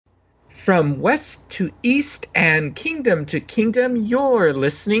From west to east and kingdom to kingdom, you're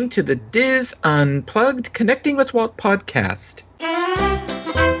listening to the Diz Unplugged Connecting with Walt podcast.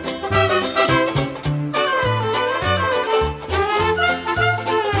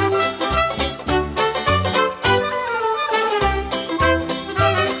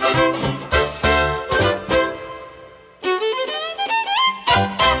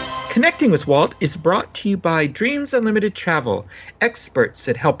 Connecting with Walt is brought to you by Dreams Unlimited Travel, experts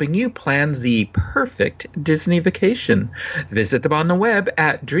at helping you plan the perfect Disney vacation. Visit them on the web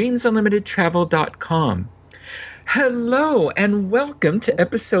at dreamsunlimitedtravel.com. Hello and welcome to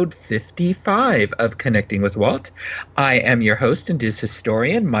episode 55 of Connecting with Walt. I am your host and Diz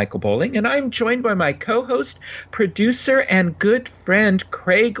historian, Michael Bowling, and I'm joined by my co-host, producer, and good friend,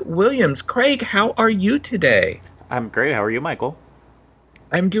 Craig Williams. Craig, how are you today? I'm great. How are you, Michael?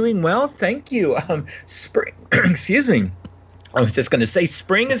 I'm doing well, thank you. Spring, excuse me. I was just going to say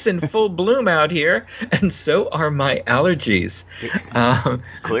spring is in full bloom out here, and so are my allergies.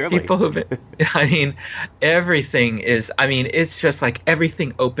 Clearly. Everything is, it's just like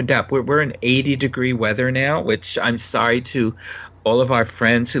everything opened up. We're in 80-degree weather now, which I'm sorry to all of our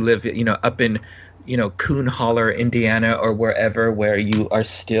friends who live, up in, Coon Holler, Indiana, or wherever where you are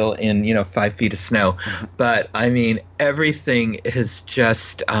still in, 5 feet of snow. But, everything has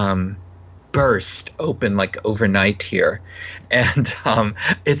just burst open like overnight here. And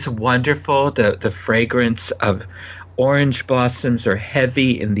it's wonderful. The fragrance of orange blossoms are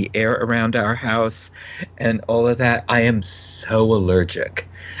heavy in the air around our house and all of that. I am so allergic.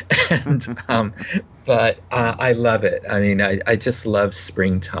 And but I love it. I just love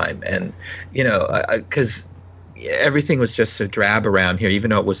springtime, and because everything was just so drab around here, even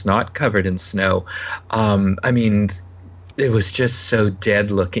though it was not covered in snow. It was just so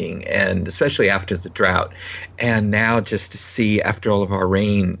dead looking, and especially after the drought. And now just to see, after all of our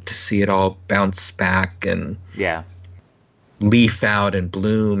rain, to see it all bounce back and leaf out and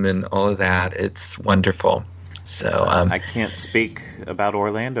bloom and all of that, it's wonderful. So I can't speak about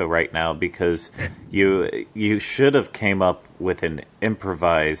Orlando right now because you should have came up with an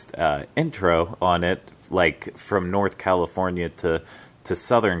improvised intro on it, like from North California to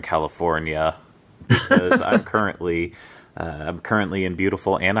Southern California, because I'm currently in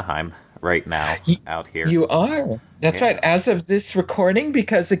beautiful Anaheim right now out here. You are. That's right. As of this recording,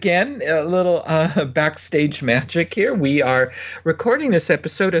 because again, a little backstage magic here. We are recording this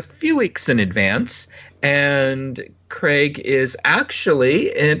episode a few weeks in advance, and Craig is actually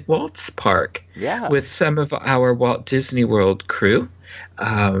in Walt's Park with some of our Walt Disney World crew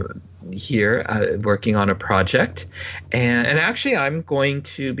here working on a project. And actually, I'm going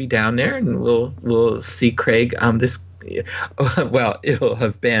to be down there, and we'll see Craig well, it'll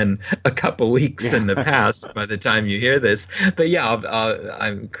have been a couple weeks in the past by the time you hear this. But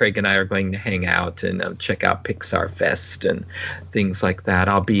Craig and I are going to hang out and check out Pixar Fest and things like that.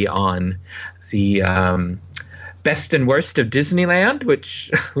 I'll be on the best and worst of Disneyland,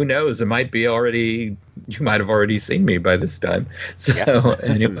 which who knows, you might have already seen me by this time. So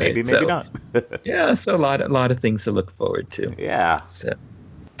anyway, maybe not. So a lot of things to look forward to. Yeah. So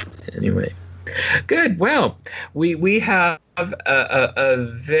anyway. Good. Well, we have a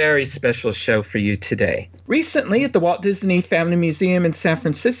very special show for you today. Recently, at the Walt Disney Family Museum in San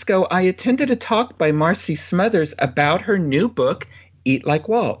Francisco, I attended a talk by Marcy Smothers about her new book, Eat Like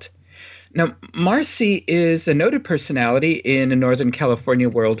Walt. Now, Marcy is a noted personality in the Northern California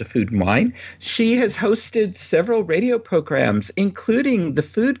world of food and wine. She has hosted several radio programs, including The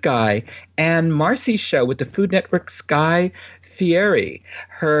Food Guy and Marcy's show with the Food Network's Guy Fieri.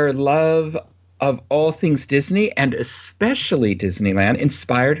 Her love of all things Disney, and especially Disneyland,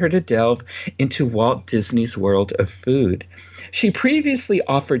 inspired her to delve into Walt Disney's world of food. She previously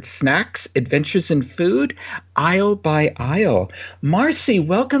offered snacks, adventures in food, aisle by aisle. Marcy,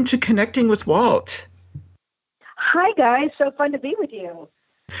 welcome to Connecting with Walt. Hi, guys. So fun to be with you.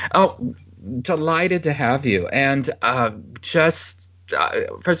 Oh, delighted to have you. And first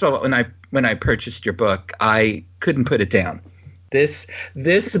of all, when I purchased your book, I couldn't put it down. This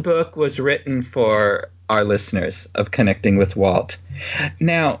book was written for our listeners of Connecting with Walt.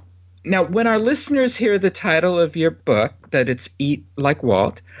 Now, when our listeners hear the title of your book, that it's Eat Like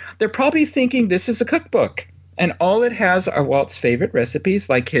Walt, they're probably thinking this is a cookbook, and all it has are Walt's favorite recipes,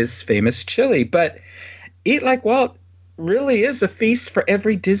 like his famous chili. But Eat Like Walt really is a feast for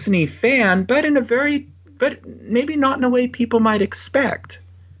every Disney fan, but maybe not in a way people might expect.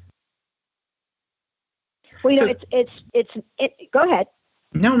 Well, go ahead.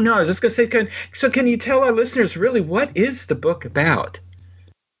 No, I was just going to say, can you tell our listeners really what is the book about?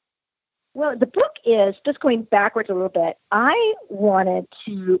 Well, the book is, just going backwards a little bit, I wanted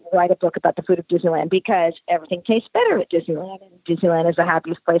to write a book about the food of Disneyland because everything tastes better at Disneyland, and Disneyland is the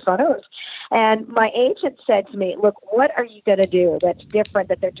happiest place on earth. And my agent said to me, look, what are you going to do that's different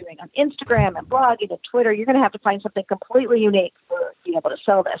that they're doing on Instagram and blogging and Twitter? You're going to have to find something completely unique for being able to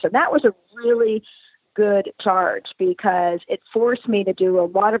sell this. And that was a really good charge because it forced me to do a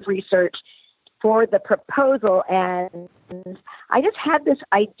lot of research for the proposal. And I just had this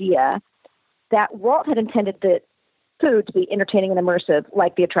idea that Walt had intended the food to be entertaining and immersive,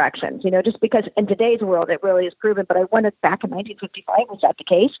 like the attractions, just because in today's world it really is proven. But I wondered back in 1955, was that the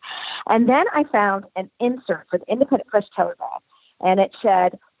case? And then I found an insert for the Independent Press Telegraph, and it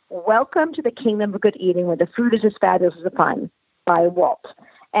said, "Welcome to the kingdom of good eating, where the food is as fabulous as the fun," by Walt.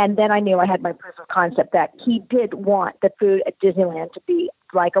 And then I knew I had my proof of concept that he did want the food at Disneyland to be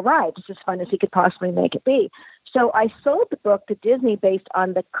like a ride, just as fun as he could possibly make it be. So I sold the book to Disney based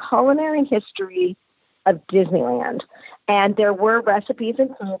on the culinary history of Disneyland. And there were recipes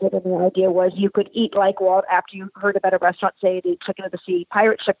included, and the idea was you could eat like Walt after you heard about a restaurant, say the Chicken of the Sea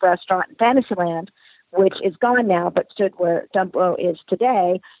Pirate Ship restaurant in Fantasyland, which is gone now, but stood where Dumbo is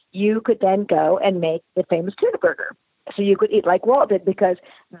today. You could then go and make the famous tuna burger. So you could eat like Walt did, because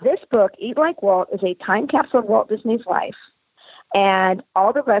this book, Eat Like Walt, is a time capsule of Walt Disney's life. And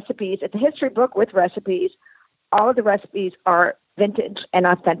all the recipes, it's a history book with recipes. All of the recipes are vintage and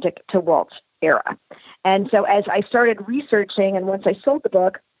authentic to Walt's era. And so as I started researching, and once I sold the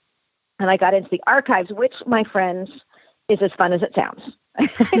book and I got into the archives, which, my friends, is as fun as it sounds.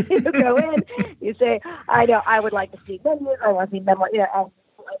 You go in, you say, I would like to see menus, I want to see memoir,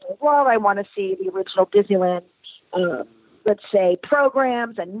 I want to see the original Disneyland let's say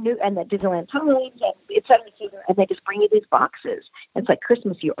programs and the Disneyland times and et cetera, and they just bring you these boxes. And it's like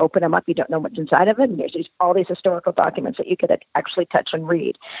Christmas. You open them up, you don't know what's inside of it, and there's all these historical documents that you could actually touch and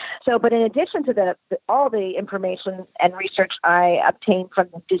read. So, but in addition to all the information and research I obtained from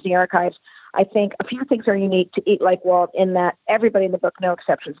the Disney archives, I think a few things are unique to Eat Like Walt in that everybody in the book, no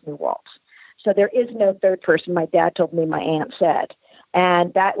exceptions, knew Walt. So there is no third person. My dad told me, my aunt said.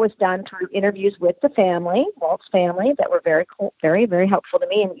 And that was done through interviews with the family, Walt's family, that were very cool, very, very helpful to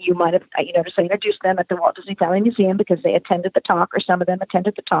me. And you might have, just introduced them at the Walt Disney Family Museum because they attended the talk, or some of them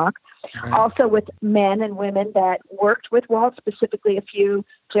attended the talk. Right. Also with men and women that worked with Walt, specifically a few,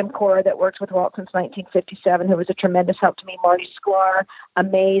 Jim Cora, that worked with Walt since 1957, who was a tremendous help to me. Marty Sklar,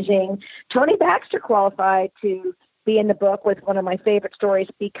 amazing. Tony Baxter qualified to be in the book with one of my favorite stories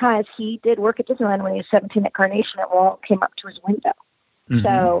because he did work at Disneyland when he was 17 at Carnation, and Walt came up to his window. Mm-hmm.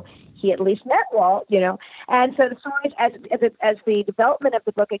 So he at least met Walt, And so the stories, as the development of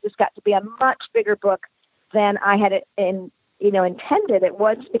the book, it just got to be a much bigger book than I had intended.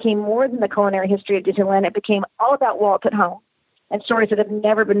 It became more than the culinary history of Disneyland. It became all about Walt at home and stories that have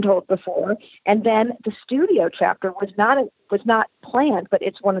never been told before. And then the studio chapter was not planned, but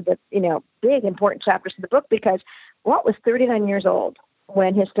it's one of the big important chapters in the book because Walt was 39 years old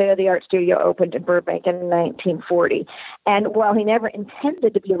when his state-of-the-art studio opened in Burbank in 1940. And while he never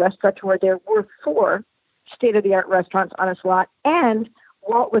intended to be a restaurateur, there were 4 state-of-the-art restaurants on his lot, and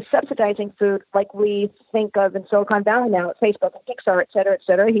Walt was subsidizing food like we think of in Silicon Valley now at Facebook and Pixar, et cetera, et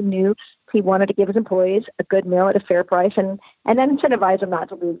cetera. He knew he wanted to give his employees a good meal at a fair price and then incentivize them not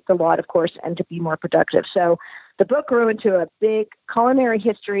to lose the lot, of course, and to be more productive. So the book grew into a big culinary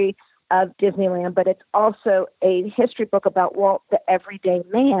history of Disneyland, but it's also a history book about Walt, the everyday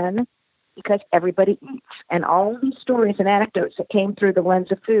man, because everybody eats. And all of these stories and anecdotes that came through the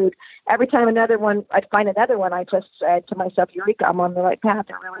lens of food, every time I'd find another one, I just said to myself, Eureka, I'm on the right path.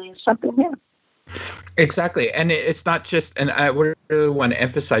 There really is something here. Exactly. And it's not just, and I really want to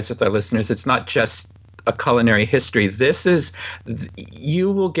emphasize with our listeners, it's not just a culinary history.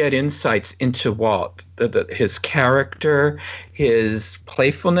 You will get insights into Walt, his character, his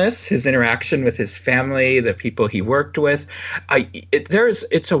playfulness, his interaction with his family, the people he worked with.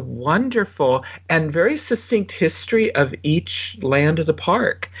 It's a wonderful and very succinct history of each land of the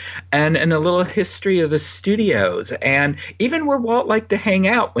park, and a little history of the studios, and even where Walt liked to hang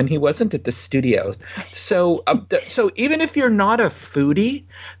out when he wasn't at the studios. So even if you're not a foodie,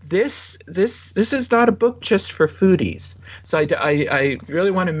 this is not a book just for foodies. So I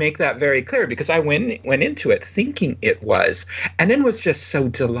really want to make that very clear, because I went into it thinking it was, and then was just so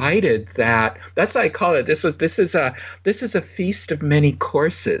delighted that's what I call it. This is a feast of many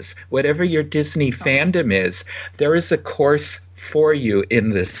courses. Whatever your Disney fandom is, there is a course for you in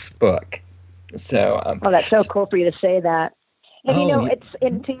this book. So that's so cool for you to say that.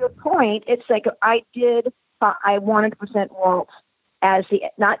 And to your point, it's like I wanted to present Walt as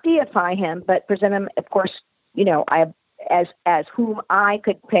not deify him, but present him, of course, as whom I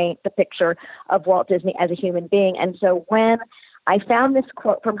could paint the picture of Walt Disney as a human being. And so when I found this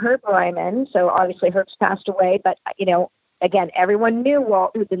quote from Herb Ryman, so obviously Herb's passed away, but, again, everyone knew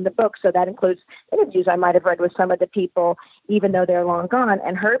Walt who's in the book, so that includes interviews I might have read with some of the people, even though they're long gone.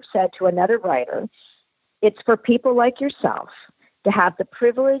 And Herb said to another writer, "It's for people like yourself to have the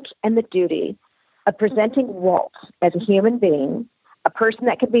privilege and the duty of presenting Walt as a human being, a person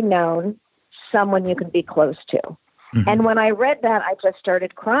that can be known, someone you can be close to." Mm-hmm. And when I read that, I just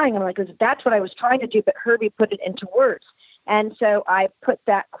started crying. I'm like, that's what I was trying to do, but Herbie put it into words. And so I put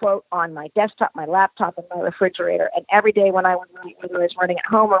that quote on my desktop, my laptop, and my refrigerator. And every day when I would write, whether I was running at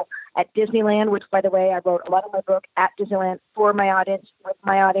home or at Disneyland, which, by the way, I wrote a lot of my book at Disneyland for my audience, with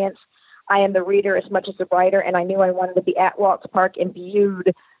my audience. I am the reader as much as the writer, and I knew I wanted to be at Walt's Park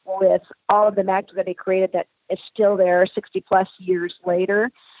imbued with all of the magic that he created that is still there 60-plus years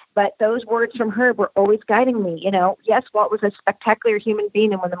later. But those words from Herb were always guiding me. Yes, Walt was a spectacular human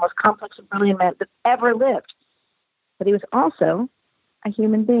being and one of the most complex and brilliant men that ever lived. But he was also a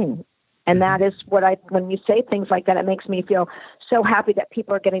human being. And that is when you say things like that, it makes me feel so happy that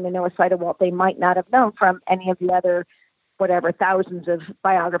people are getting to know a side of Walt they might not have known from any of the other, thousands of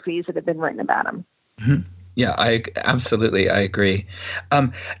biographies that have been written about him. Mm-hmm. Yeah, I agree.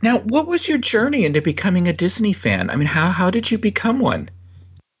 Now, what was your journey into becoming a Disney fan? I mean, how did you become one?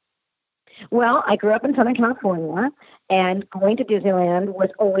 Well, I grew up in Southern California, and going to Disneyland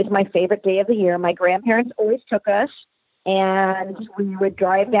was always my favorite day of the year. My grandparents always took us, and we would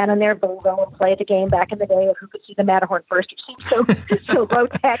drive down in their Volvo and play the game back in the day of who could see the Matterhorn first, which seems so low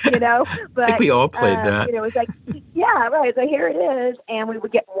tech, But I think we all played that. It was like, yeah, right. So here it is, and we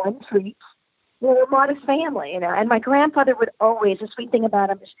would get one treat. We're a modest family, and my grandfather would always, the sweet thing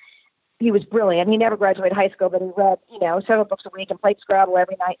about him is he was brilliant. He never graduated high school, but he read, several books a week and played Scrabble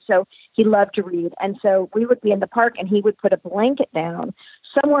every night. So he loved to read. And so we would be in the park and he would put a blanket down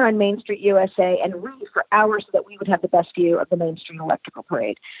somewhere on Main Street, USA, and read for hours so that we would have the best view of the Main Street Electrical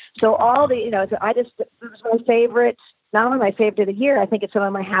Parade. So all the, it was my favorite, not only my favorite of the year, I think it's some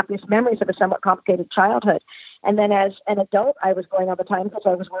of my happiest memories of a somewhat complicated childhood. And then as an adult, I was going all the time because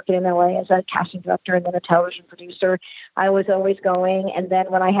I was working in LA as a casting director and then a television producer. I was always going. And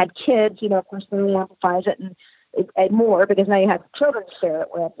then when I had kids, of course, it really amplifies it and more because now you have children to share it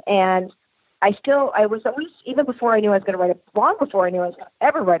with. And I was always, even before I knew I was going to long before I knew I was going to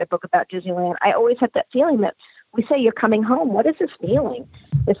ever write a book about Disneyland, I always had that feeling that we say you're coming home. What is this feeling?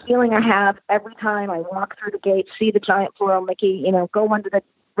 This feeling I have every time I walk through the gate, see the giant floral Mickey, go under the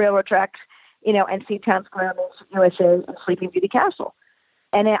railroad tracks, and see Town Square, USA, and Sleeping Beauty Castle.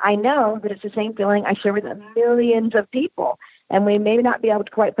 And I know that it's the same feeling I share with millions of people. And we may not be able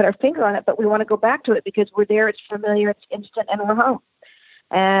to quite put our finger on it, but we want to go back to it because we're there, it's familiar, it's instant, and we're home.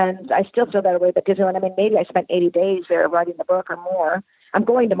 And I still feel that way about Disneyland. Maybe I spent 80 days there writing the book or more. I'm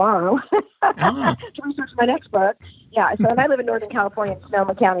going tomorrow to research my next book. Yeah, so and I live in Northern California in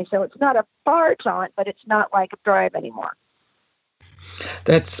Sonoma County, so it's not a far jaunt, but it's not like a drive anymore.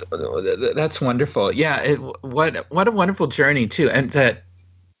 That's wonderful. Yeah, what a wonderful journey too, and that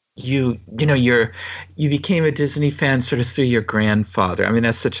you became a Disney fan sort of through your grandfather.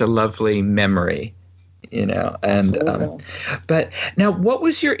 That's such a lovely memory, And but now, what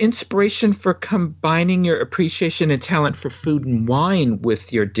was your inspiration for combining your appreciation and talent for food and wine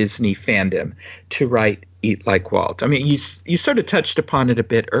with your Disney fandom to write Eat Like Walt? You sort of touched upon it a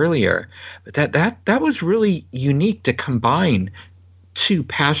bit earlier, but that was really unique to combine two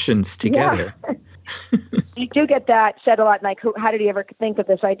passions together. Yeah. You do get that said a lot, like, how did he ever think of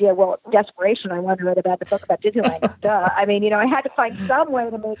this idea? Well, desperation. I wanted to write about the book about Disneyland. Duh. I had to find some way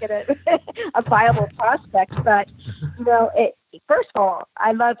to make it a viable prospect. But, first of all,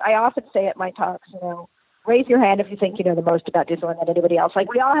 I often say at my talks, raise your hand if you think you know the most about Disneyland than anybody else. Like,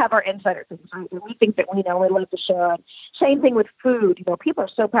 we all have our insider things, right? We think that we know, we love to share. Same thing with food. People are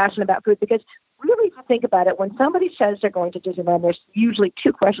so passionate about food because really, if you think about it, when somebody says they're going to Disneyland, there's usually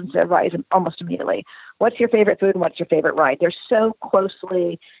two questions that arise almost immediately. What's your favorite food and what's your favorite ride? They're so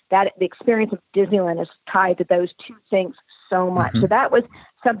closely that the experience of Disneyland is tied to those two things so much. Mm-hmm. So that was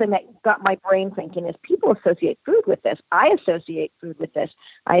something that got my brain thinking is people associate food with this. I associate food with this.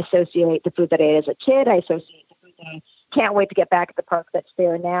 I associate the food that I ate as a kid. I associate the food that I can't wait to get back at the park that's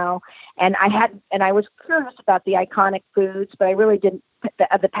there now. And I was curious about the iconic foods, but I really didn't,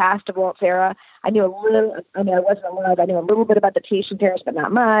 of the past of Walt's era. I knew a little, I wasn't alive. I knew a little bit about the Tahitian Terrace, but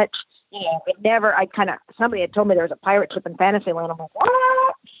not much. Somebody had told me there was a pirate ship in Fantasyland. I'm like,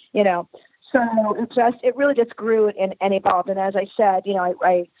 what? So it really just grew and evolved. And as I said,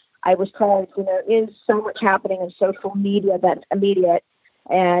 I was told, there is so much happening in social media that's immediate.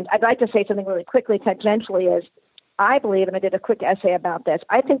 And I'd like to say something really quickly, tangentially, is I believe, and I did a quick essay about this,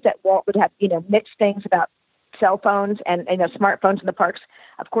 I think that Walt would have, mixed things about cell phones and smartphones in the parks.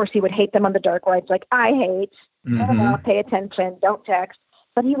 Of course, he would hate them on the dark rides, like I hate, pay attention, don't text.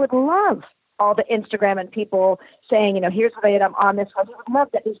 But he would love all the Instagram and people saying, here's what I did, I'm on this one. He would love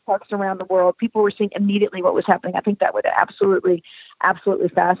that these parks around the world, people were seeing immediately what was happening. I think that would absolutely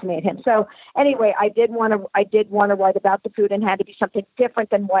fascinate him. So anyway, I did want to write about the food, and had to be something different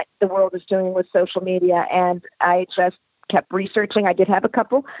than what the world is doing with social media. And I just kept researching. I did have a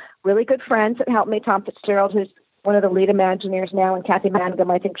couple really good friends that helped me. Tom Fitzgerald, who's one of the lead Imagineers now, and Kathy Mangum,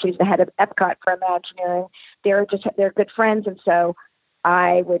 I think she's the head of Epcot for Imagineering. They're good friends. And so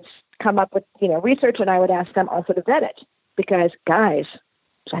I would come up with, research, and I would ask them also to vet it, because guys,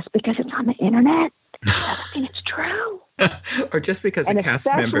 just because it's on the internet doesn't mean it's true. Or just because a cast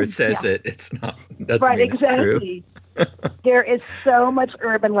member says it's not, doesn't right, mean exactly. It's true. There is so much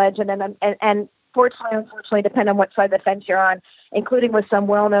urban legend, and fortunately, unfortunately, depending on what side of the fence you're on, including with some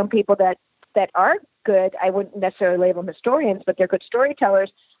well-known people that are good, I wouldn't necessarily label them historians, but they're good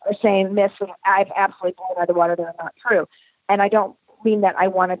storytellers, are saying myths that I've absolutely blown out of the water that are not true. And I don't mean that I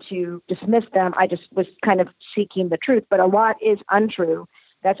wanted to dismiss them. I just was kind of seeking the truth, but a lot is untrue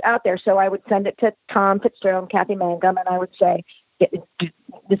that's out there. So I would send it to Tom Fitzgerald and Kathy Mangum, and I would say,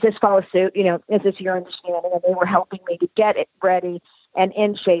 does this follow suit? Is this your understanding? And they were helping me to get it ready and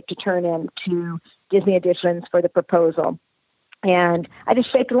in shape to turn into Disney editions for the proposal. And I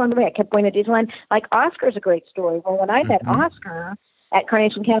just shaped along the way. I kept going to Disneyland. Like, Oscar's a great story. Well, when I met Oscar at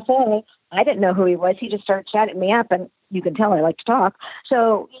Carnation Cafe, I didn't know who he was. He just started chatting me up, and you can tell I like to talk.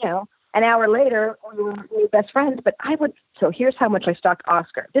 So, an hour later, we were best friends. But so here's how much I stalked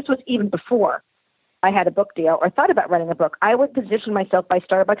Oscar. This was even before I had a book deal or thought about writing a book. I would position myself by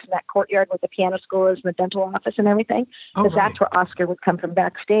Starbucks in that courtyard where the piano school is and the dental office and everything, because that's where Oscar would come from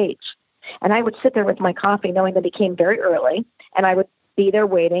backstage. And I would sit there with my coffee, knowing that he came very early, and I would be there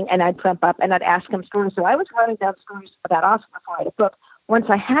waiting, and I'd prep up, and I'd ask him stories. So I was writing down stories about Oscar before I had a book. Once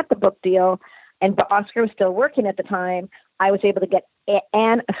I had the book deal, but Oscar was still working at the time, I was able to get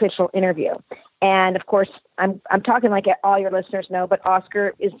an official interview. And of course, I'm talking like all your listeners know, but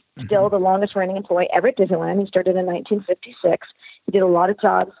Oscar is still the longest running employee ever at Disneyland. He started in 1956. He did a lot of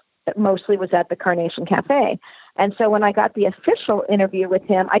jobs, but mostly was at the Carnation Cafe. And so when I got the official interview with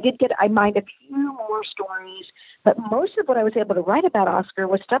him, I mined a few more stories, but most of what I was able to write about Oscar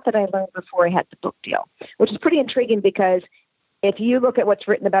was stuff that I learned before I had the book deal, which is pretty intriguing, because if you look at what's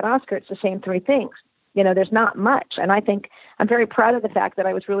written about Oscar, it's the same three things. There's not much. And I think I'm very proud of the fact that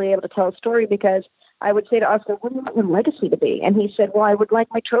I was really able to tell a story, because I would say to Oscar, what do you want your legacy to be? And he said, well, I would like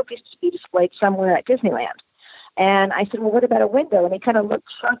my trophies to be displayed somewhere at Disneyland. And I said, well, what about a window? And he kind of looked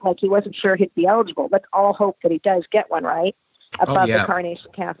shocked, like he wasn't sure he'd be eligible. Let's all hope that he does get one, right? Above the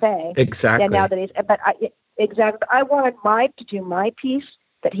Carnation Cafe. Exactly. And now that I wanted to do my piece,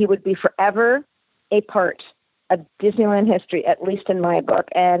 that he would be forever a part of Disneyland history, at least in my book.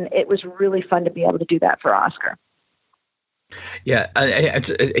 And it was really fun to be able to do that for Oscar. Yeah,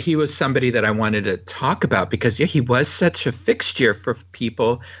 he was somebody that I wanted to talk about, because he was such a fixture for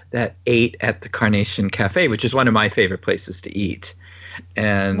people that ate at the Carnation Cafe, which is one of my favorite places to eat.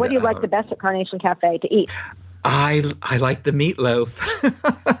 And what do you like the best at Carnation Cafe to eat? I like the meatloaf.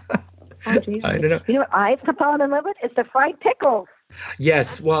 Oh, geez. I don't know. You know what I've fallen in love with? It's the fried pickles.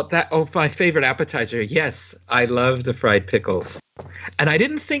 Yes, well, my favorite appetizer. Yes, I love the fried pickles. And I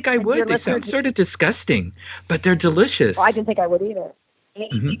didn't think I would. They sound sort of disgusting, but they're delicious. Well, I didn't think I would either.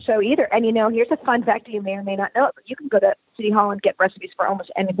 So either. And here's a fun fact you may or may not know it, but you can go to City Hall and get recipes for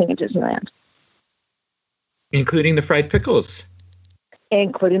almost anything in Disneyland. Including the fried pickles.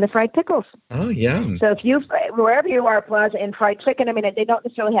 Including the fried pickles. Oh, yum. So wherever you are, Plaza, and fried chicken, they don't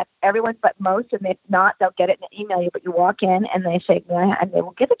necessarily have everyone, but most, and if not, they'll get it and email you, but you walk in and they say, and they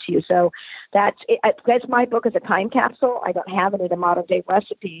will give it to you. So that's my book is a time capsule. I don't have any of the modern day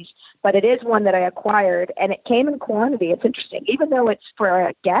recipes, but it is one that I acquired, and it came in quantity. It's interesting. Even though it's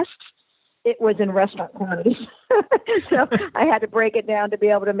for guests, it was in restaurant quantities. So I had to break it down to be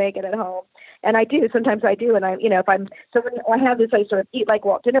able to make it at home. And I do. Sometimes I do. And when I have this, I sort of eat like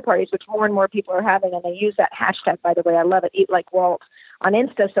Walt dinner parties, which more and more people are having. And they use that hashtag, by the way. I love it. Eat like Walt on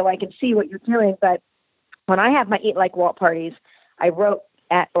Insta, so I can see what you're doing. But when I have my Eat Like Walt parties, I wrote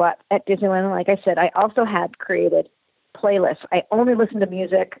at Disneyland. Like I said, I also had created playlists. I only listen to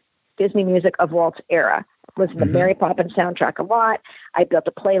music, Disney music of Walt's era. Listen to Mary Poppins soundtrack a lot. I built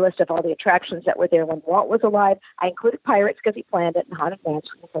a playlist of all the attractions that were there when Walt was alive. I included Pirates because he planned it, and Haunted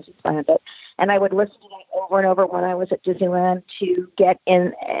Mansion because he planned it. And I would listen to it over and over when I was at Disneyland to get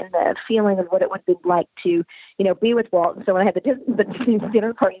in the feeling of what it would be like to, be with Walt. And so when I had the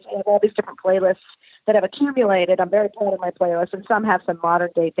dinner parties, I have all these different playlists that have accumulated. I'm very proud of my playlist, and some have some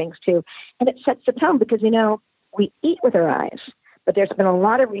modern day things too. And it sets the tone because, we eat with our eyes, but there's been a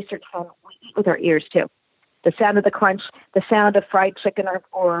lot of research on we eat with our ears too. The sound of the crunch, the sound of fried chicken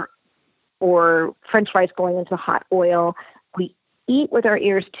or French fries going into hot oil. We eat with our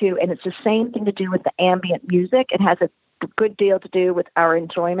ears too, and it's the same thing to do with the ambient music. It has a good deal to do with our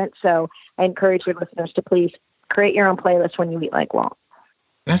enjoyment. So I encourage your listeners to please create your own playlist when you eat like Walt.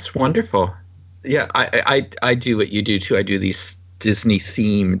 That's wonderful. Yeah, I do what you do too. I do these Disney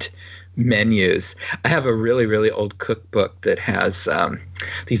themed menus. I have a really, really old cookbook that has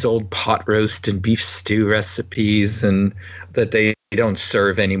these old pot roast and beef stew recipes and that they don't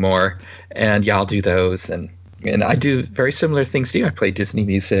serve anymore. And yeah, I'll do those. And I do very similar things to you. I play Disney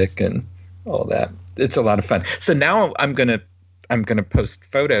music and all that. It's a lot of fun. So now I'm gonna post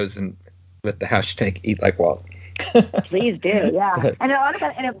photos and with the hashtag Eat Like Walt. Please do, yeah. And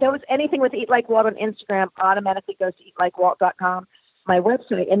if there was anything with Eat Like Walt on Instagram, automatically goes to eatlikeWalt.com, my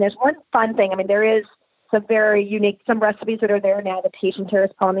website. And there's one fun thing. I mean, there is some very unique, some recipes that are there now. The Tahitian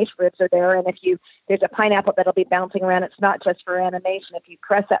terrace Polynesian ribs are there. And there's a pineapple that'll be bouncing around. It's not just for animation. If you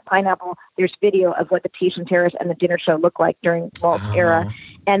press that pineapple, there's video of what the Tahitian terrace and the dinner show looked like during Walt's era.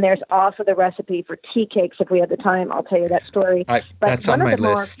 And there's also the recipe for tea cakes. If we have the time, I'll tell you that story. That's on my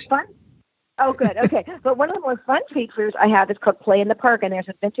list. Oh, good. Okay. But one of the more fun features I have is called Play in the Park, and there's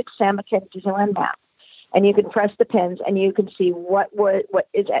a vintage San Mateo Disneyland map. And you can press the pins, and you can see what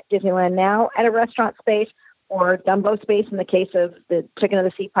is at Disneyland now at a restaurant space or Dumbo space in the case of the Chicken of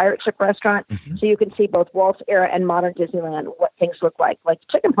the Sea pirate ship restaurant. Mm-hmm. So you can see both Walt's era and modern Disneyland, what things look like the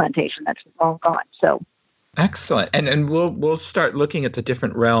chicken plantation that's long gone. So excellent. And we'll start looking at the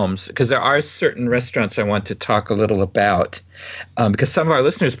different realms because there are certain restaurants I want to talk a little about because some of our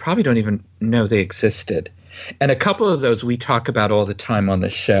listeners probably don't even know they existed. And a couple of those we talk about all the time on the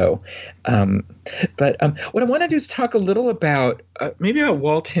show. But what I want to do is talk a little about maybe about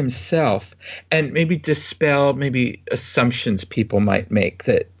Walt himself and maybe dispel maybe assumptions people might make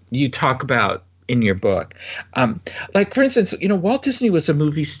that you talk about in your book. Like, for instance, Walt Disney was a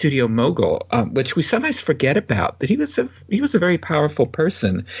movie studio mogul, which we sometimes forget about, that he was a very powerful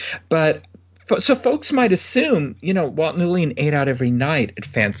person. But so folks might assume, Walt and Lillian ate out every night at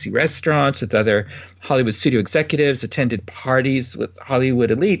fancy restaurants with other Hollywood studio executives, attended parties with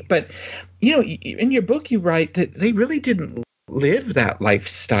Hollywood elite. But, in your book, you write that they really didn't live that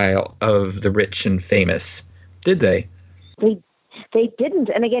lifestyle of the rich and famous, did they? They didn't.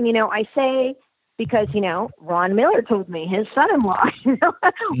 And again, I say, because, Ron Miller told me, his son-in-law,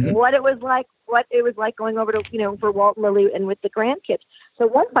 mm-hmm. what it was like going over to, for Walt and Lily and with the grandkids. So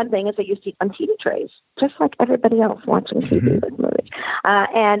one fun thing is they used to eat on TV trays, just like everybody else watching TV mm-hmm. with movies.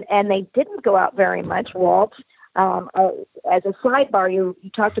 And they didn't go out very much. Walt, as a sidebar, you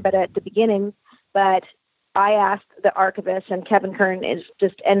talked about it at the beginning, but I asked the archivist, and Kevin Kern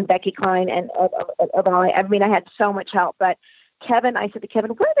and Becky Klein and I had so much help, but I said to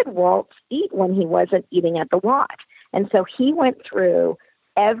Kevin, where did Walt eat when he wasn't eating at the lot? And so he went through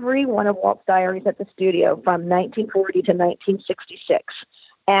every one of Walt's diaries at the studio from 1940 to 1966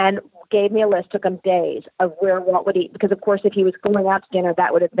 and gave me a list, took him days, of where Walt would eat. Because, of course, if he was going out to dinner,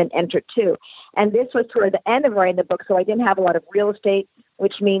 that would have been entered too. And this was toward the end of writing the book, so I didn't have a lot of real estate,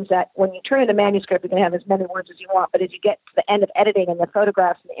 which means that when you turn in a manuscript, you can have as many words as you want. But as you get to the end of editing and the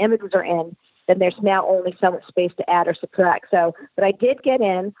photographs and the images are in, then there's now only so much space to add or subtract. So, but I did get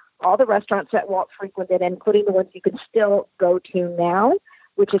in all the restaurants that Walt frequented, including the ones you can still go to now,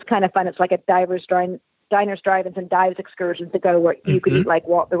 which is kind of fun. It's like a diners, drive-ins, and dives excursions to go where you could eat like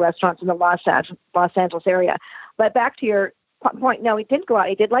Walt, the restaurants in the Los Angeles area. But back to your point, no, he didn't go out.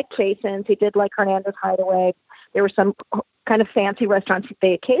 He did like Jason's. He did like Hernandez Hideaway. There were some kind of fancy restaurants that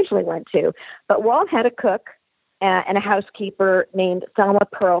they occasionally went to. But Walt had a cook and a housekeeper named Thelma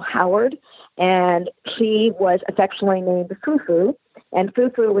Pearl Howard, and she was affectionately named Fufu. And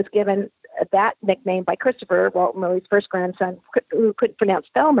Fufu was given that nickname by Christopher, Walt and Lily's first grandson, who couldn't pronounce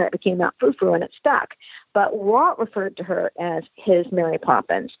Thelma. It became not Fufu, and it stuck. But Walt referred to her as his Mary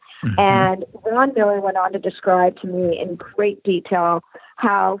Poppins. Mm-hmm. And Ron Miller went on to describe to me in great detail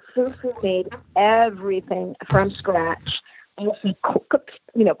how Fufu made everything from scratch. And he cooked,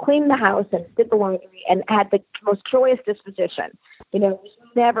 cleaned the house and did the laundry and had the most joyous disposition. He was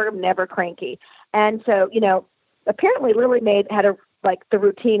never cranky. And so, apparently Lily had the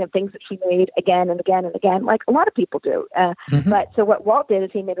routine of things that she made again and again and again, like a lot of people do. But so what Walt did is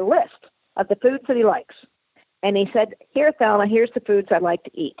he made a list of the foods that he likes. And he said, here, Thelma, here's the foods I like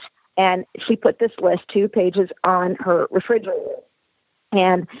to eat. And she put this list 2 pages on her refrigerator.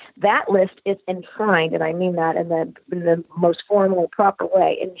 And that list is enshrined, and I mean that in the most formal, proper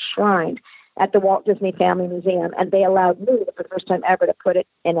way, enshrined at the Walt Disney Family Museum, and they allowed me, for the first time ever, to put it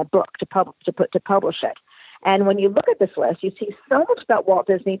in a book to publish it. And when you look at this list, you see so much about Walt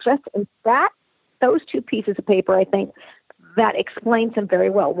Disney just in those two pieces of paper. I think that explains him very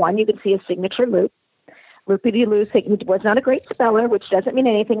well. One, you can see his signature loop. Loopy-de-loo. He was not a great speller, which doesn't mean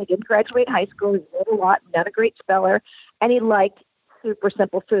anything. He didn't graduate high school. He wrote a lot, not a great speller. And he liked super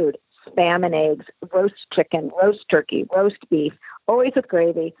simple food: Spam and eggs, roast chicken, roast turkey, roast beef, always with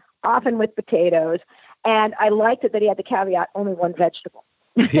gravy, often with potatoes. And I liked it that he had the caveat, only one vegetable.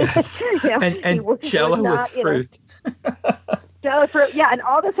 Yes. And Jello with fruit. Jello fruit, yeah, and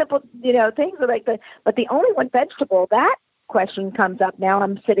all the simple, things are like but the only one vegetable, that question comes up now.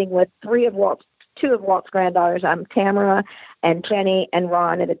 I'm sitting with two of Walt's granddaughters, Tamara and Jenny and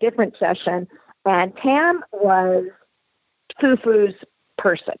Ron, at a different session. And Tam was Fufu's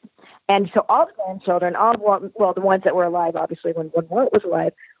person. And so all the grandchildren, all of Walt, the ones that were alive, obviously, when Walt was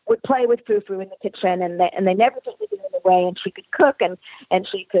alive, would play with Fufu in the kitchen, and they never took anything in the way. And she could cook, and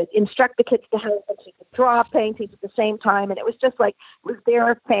she could instruct the kids to help, and she could draw paintings at the same time. And it was just like, it was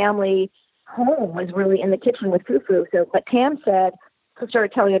their family home was really in the kitchen with Fufu. So, but Tam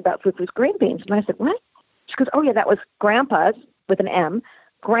started telling me about Fufu's green beans. And I said, what? She goes, oh, yeah, that was Grandpa's, with an M,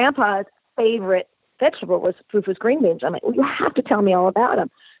 Grandpa's favorite vegetable was Fufu's green beans. I'm like, well, you have to tell me all about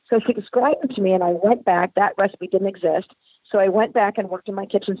them. So she described them to me, and I went back. That recipe didn't exist. So I went back and worked in my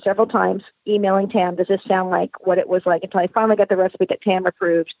kitchen several times, emailing Tam, does this sound like what it was like? Until I finally got the recipe that Tam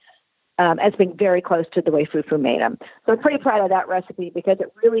approved as being very close to the way Fufu made them. So I'm pretty proud of that recipe because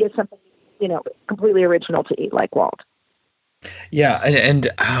it really is something, completely original to eat like Walt. Yeah,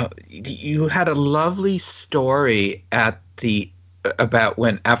 and you had a lovely story about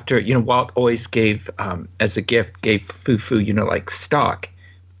when after Walt always gave as a gift gave Fufu like stock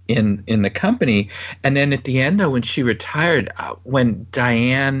in the company, and then at the end though when she retired, when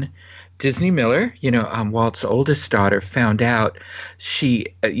Diane Disney Miller, Walt's oldest daughter, found out she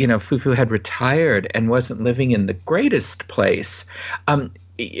Fufu had retired and wasn't living in the greatest place, I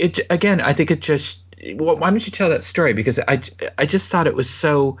think it just. Well, why don't you tell that story? Because I just thought it was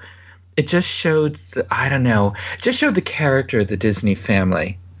so. It just showed the character of the Disney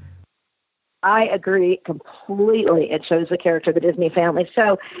family. I agree completely. It shows the character of the Disney family.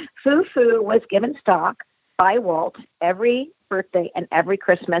 So Fufu was given stock by Walt every birthday and every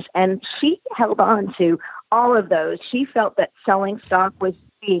Christmas, and she held on to all of those. She felt that selling stock was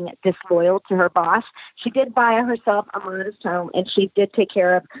being disloyal to her boss. She did buy herself a modest home, and she did take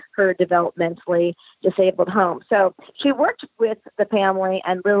care of her developmentally disabled home. So she worked with the family,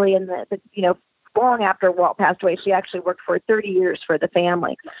 and really in the long after Walt passed away, she actually worked for 30 years for the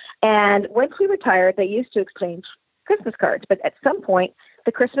family. And when she retired, they used to exchange Christmas cards, but at some point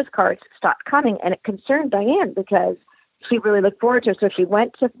the Christmas cards stopped coming, and it concerned Diane because she really looked forward to it. So she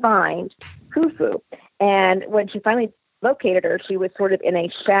went to find Fufu, and when she finally located her, she was sort of in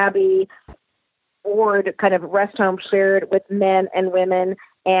a shabby board kind of rest home shared with men and women,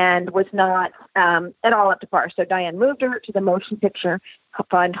 and was not at all up to par. So Diane moved her to the motion picture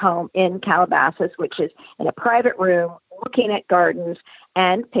fund home in Calabasas, which is in a private room looking at gardens,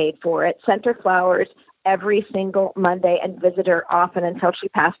 and paid for it, sent her flowers every single Monday, and visited her often until she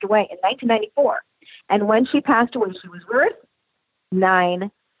passed away in 1994. And when she passed away, she was worth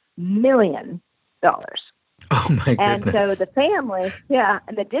 $9 million. Oh my goodness. And so the family,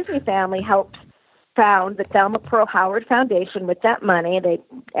 and the Disney family helped found the Thelma Pearl Howard Foundation with that money.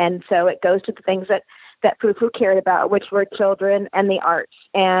 And so it goes to the things that Fufu cared about, which were children and the arts.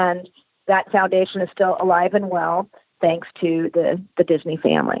 And that foundation is still alive and well, thanks to the Disney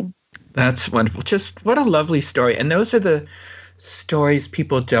family. That's wonderful. Just what a lovely story. And those are the stories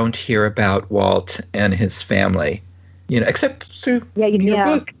people don't hear about Walt and his family, except through your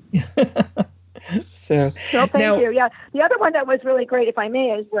book. So thank you. Yeah, the other one that was really great, if I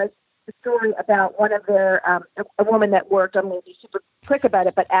may, was the story about one of their a woman that worked. I'm going to be super quick about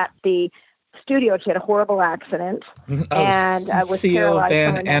it, but at the studio, she had a horrible accident and was paralyzed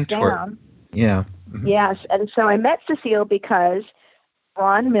from the neck down. Yeah. Mm-hmm. Yes, and so I met Cecile because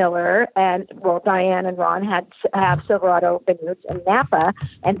Ron Miller and Diane and Ron have Silverado Vineyards in Napa,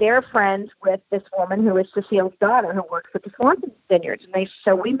 and they're friends with this woman who is Cecile's daughter who works with the Swanson Vineyards, and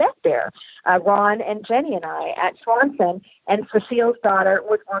so we met there, Ron and Jenny and I at Swanson, and Cecile's daughter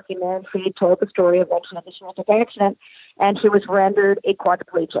was working there, and she told the story of when she had this horrific accident, and she was rendered a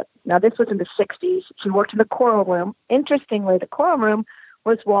quadriplegic. Now this was in the 60s. She worked in the Coral Room. Interestingly, the Coral Room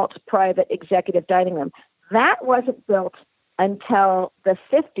was Walt's private executive dining room. That wasn't built until the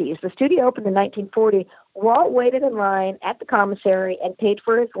 50s. The studio opened in 1940. Walt waited in line at the commissary and paid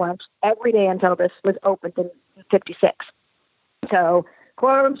for his lunch every day until this was opened in 56. So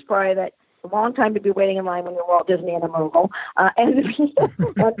Coral Room's private. a long time to be waiting in line when you're Walt Disney and a mogul, and to be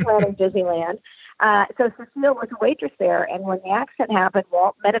on planning Disneyland. So Cecile was a waitress there, and when the accident happened,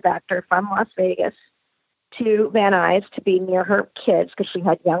 Walt medevaced from Las Vegas to Van Nuys to be near her kids because she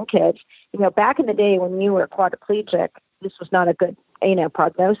had young kids. Back in the day when you were quadriplegic, this was not a good,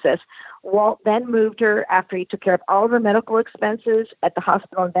 prognosis. Walt then moved her after he took care of all of her medical expenses at the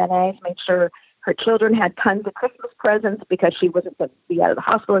hospital in Van Nuys, made sure her children had tons of Christmas presents because she wasn't going to be out of the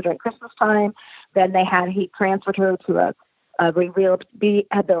hospital during Christmas time. Then he transferred her to a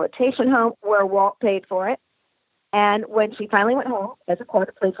rehabilitation home where Walt paid for it. And when she finally went home as a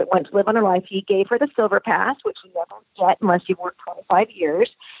quadriplegic, went to live on her life, he gave her the Silver Pass, which you never get unless you work 25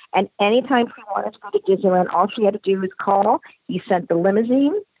 years. And anytime she wanted to go to Disneyland, all she had to do was call. He sent the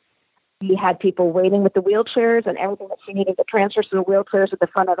limousine. He had people waiting with the wheelchairs and everything that she needed to transfer to the wheelchairs at the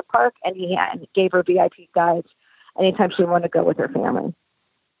front of the park. And he gave her VIP guides anytime she wanted to go with her family.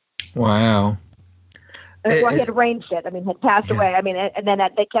 Wow. Well, he had arranged it. Had passed away. And then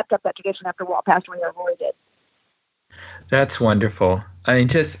they kept up that tradition after Walt passed away, or Roy did. That's wonderful.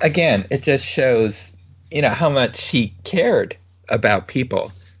 It just shows, how much he cared about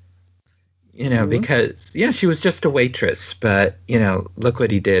people. Because, she was just a waitress, but, look what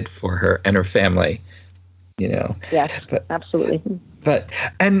he did for her and her family, Yes, absolutely.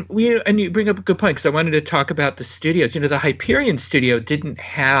 And you bring up a good point, because I wanted to talk about the studios. The Hyperion studio didn't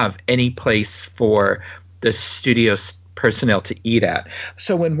have any place for the studio personnel to eat at.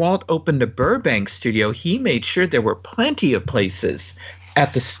 So when Walt opened the Burbank studio, he made sure there were plenty of places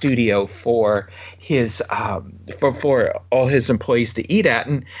at the studio for his for all his employees to eat at,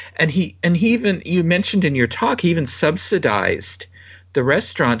 and he even, you mentioned in your talk, he even subsidized the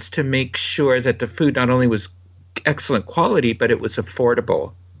restaurants to make sure that the food not only was excellent quality, but it was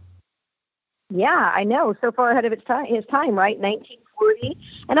affordable. Yeah, I know. So far ahead of his time, right? 1940.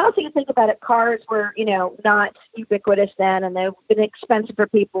 And also, you think about it, cars were, not ubiquitous then, and they've been expensive for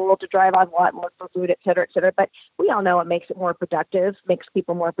people to drive on lot and look for food, et cetera, et cetera. But we all know it makes it more productive, makes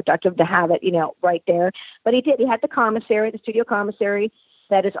people more productive to have it, right there. But he did. He had the commissary, the studio commissary,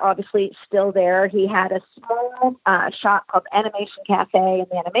 that is obviously still there. He had a small shop called Animation Cafe in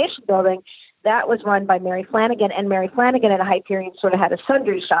the Animation Building that was run by Mary Flanagan. And Mary Flanagan at Hyperion sort of had a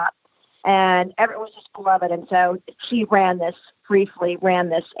sundry shop. And everyone was just beloved. And so she briefly ran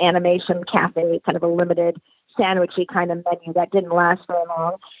this animation cafe, kind of a limited sandwichy kind of menu that didn't last very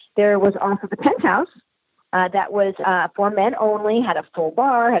long. There was also the Penthouse that was for men only, had a full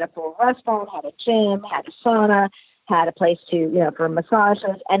bar, had a full restaurant, had a gym, had a sauna, had a place to, for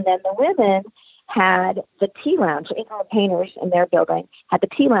massages. And then the women had the tea lounge. The Ingram Painters in their building had the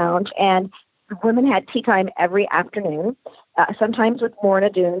tea lounge, and the women had tea time every afternoon. Sometimes with Morna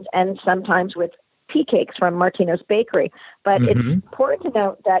Dunes and sometimes with tea cakes from Martino's Bakery. But It's important to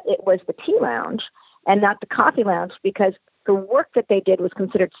note that it was the tea lounge and not the coffee lounge, because the work that they did was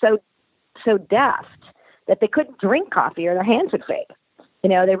considered so deft that they couldn't drink coffee or their hands would fade.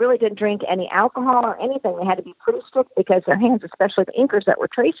 They really didn't drink any alcohol or anything. They had to be pretty strict because their hands, especially the inkers that were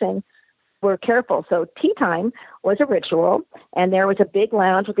tracing, were careful. So tea time was a ritual, and there was a big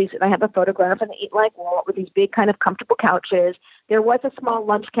lounge with these, and I have a photograph of the Eat Like Walt with these big kind of comfortable couches. There was a small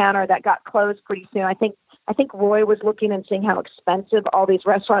lunch counter that got closed pretty soon. I think Roy was looking and seeing how expensive all these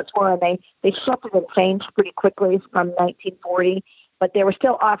restaurants were, and they shifted and changed pretty quickly from 1940, but they were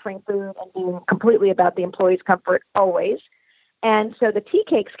still offering food and being completely about the employees' comfort always. And so the tea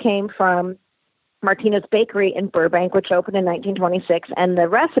cakes came from Martino's Bakery in Burbank, which opened in 1926, and the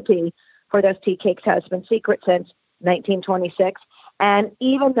recipe for those tea cakes has been secret since 1926. And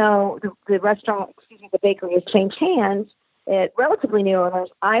even though the bakery has changed hands, it relatively new owners,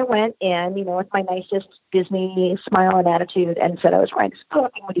 I went in, with my nicest Disney smile and attitude and said I was writing this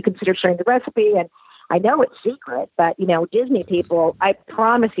book, and would you consider sharing the recipe? And I know it's secret, but, Disney people, I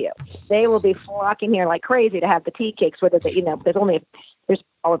promise you, they will be flocking here like crazy to have the tea cakes, whether they, there's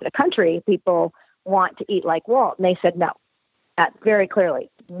all over the country, people want to eat like Walt. And they said no, very clearly,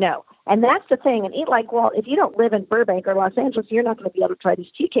 no. And that's the thing. And Eat Like Walt, if you don't live in Burbank or Los Angeles, you're not going to be able to try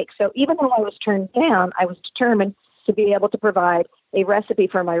these tea cakes. So even though I was turned down, I was determined to be able to provide a recipe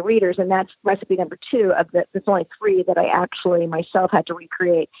for my readers. And that's recipe number 2 of there's only 3 that I actually myself had to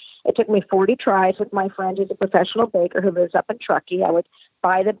recreate. It took me 40 tries with my friend who's a professional baker who lives up in Truckee. I would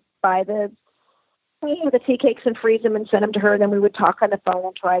buy the tea cakes and freeze them and send them to her. Then we would talk on the phone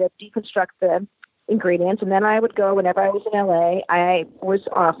and try to deconstruct the ingredients. And then I would go whenever I was in LA. I was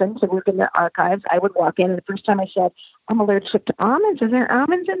often to work in the archives. I would walk in, and the first time I said, "I'm allergic to almonds. Is there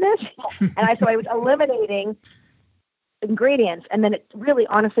almonds in this?" So I was eliminating ingredients. And then it really,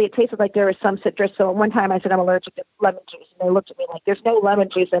 honestly, it tasted like there was some citrus. So one time I said, I'm allergic to lemon juice. And they looked at me like, there's no lemon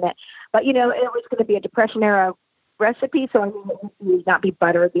juice in it. But, it was going to be a Depression era recipe. So I knew it would not be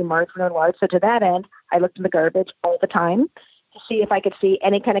butter, it'd be margarine and lard. So to that end, I looked in the garbage all the time to see if I could see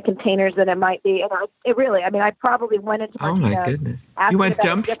any kind of containers that it might be. And I probably went into Martina. Oh my goodness. You went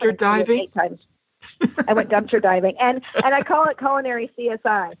dumpster diving? 8 times. I went dumpster diving. And I call it culinary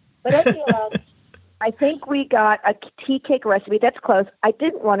CSI. But at the end, I think we got a tea cake recipe. That's close. I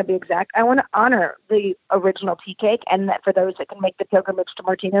didn't want to be exact. I want to honor the original tea cake. And that for those that can make the pilgrimage to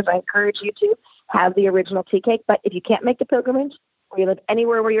Martinez, I encourage you to have the original tea cake. But if you can't make the pilgrimage, or you live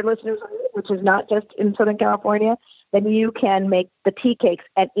anywhere where your listeners are, which is not just in Southern California, then you can make the tea cakes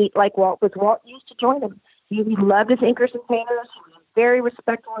and eat like Walt, because Walt used to join them. He loved his inkers and painters. He was very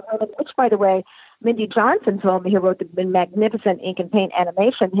respectful of women, which, by the way, Mindy Johnson told me, who wrote the magnificent ink and paint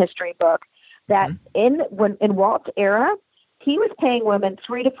animation history book, that in Walt's era, he was paying women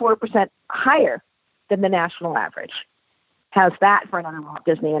 3 to 4% higher than the national average. How's that for another Walt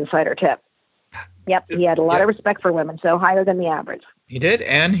Disney insider tip? Yep, he had a lot of respect for women, so higher than the average. He did,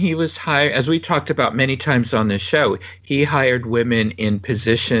 and he was hired, as we talked about many times on this show, he hired women in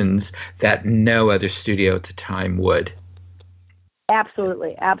positions that no other studio at the time would.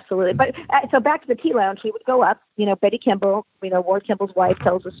 Absolutely, absolutely. But so back to the tea lounge, he would go up, Betty Kimball, Ward Kimball's wife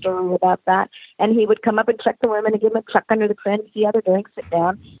tells a story about that. And he would come up and check the women and give them a check under the chin, see how they're doing, sit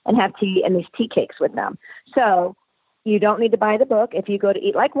down and have tea and these tea cakes with them. So you don't need to buy the book. If you go to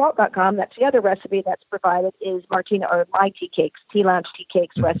eatlikeWalt.com, that's the other recipe that's provided is Martina, or my tea cakes, tea lounge tea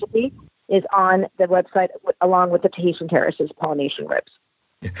cakes recipe is on the website along with the Tahitian Terraces Polynesian ribs.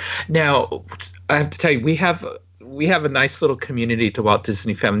 Now, I have to tell you, we have a nice little community at the Walt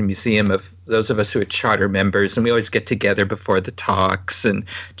Disney Family Museum of those of us who are charter members, and we always get together before the talks and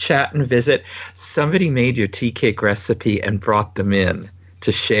chat and visit. Somebody made your tea cake recipe and brought them in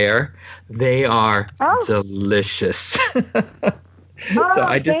to share. They are delicious.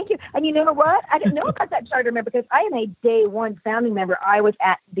 Thank you. And you know what? I didn't know about that charter member because I am a day one founding member. I was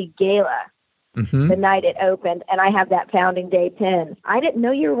at the gala the night it opened, and I have that founding day pin. I didn't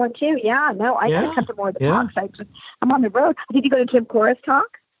know you were one too. Yeah, no, I can't come to more of the talks. I'm on the road. Did you go to Jim Cora's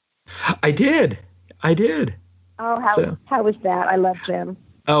talk? I did. Oh, how was that? I love Jim.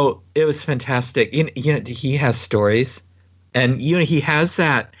 Oh, it was fantastic. He has stories, and he has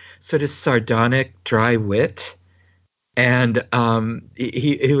that sort of sardonic, dry wit, and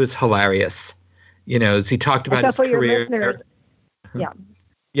he was hilarious. As he talked about his career.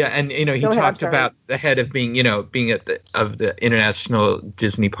 Yeah, and he talked about the head of being at the international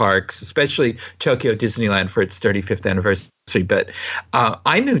Disney parks, especially Tokyo Disneyland for its 35th anniversary. But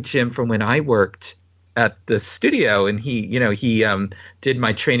I knew Jim from when I worked at the studio, and he did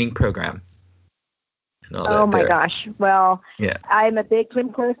my training program. Oh my gosh! Well, I'm a big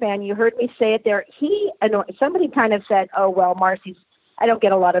Jim Cora fan. You heard me say it there. Somebody kind of said, "Oh well, Marcy's." I don't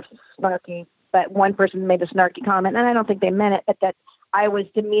get a lot of snarky, but one person made a snarky comment, and I don't think they meant it, but that I was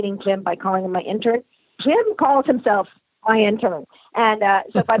demeaning Jim by calling him my intern. Jim calls himself my intern. And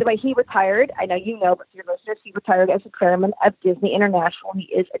so, by the way, he retired. I know you know, but for your listeners, he retired as the chairman of Disney International.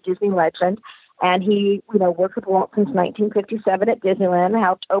 He is a Disney legend. And he, worked with Walt since 1957 at Disneyland,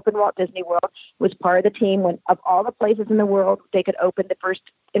 helped open Walt Disney World, was part of the team when, of all the places in the world, they could open the first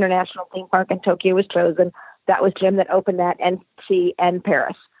international theme park, and Tokyo was chosen. That was Jim that opened that, and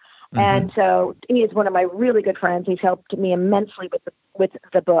Paris. And so he is one of my really good friends. He's helped me immensely with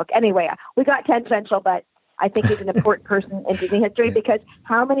the book. Anyway, we got tangential, but I think he's an important person in Disney history because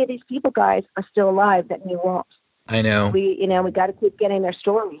how many of these people, guys, are still alive that knew Walt? I know. We got to keep getting their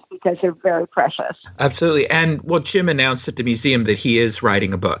stories because they're very precious. Absolutely. And Jim announced at the museum that he is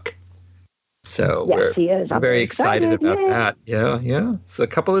writing a book. So he is. I'm very excited about that. Yeah. So a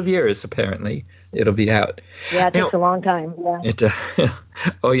couple of years, apparently, it'll be out. Yeah, it takes a long time. Yeah.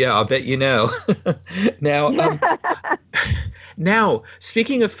 Oh, yeah, I'll bet you know. Now,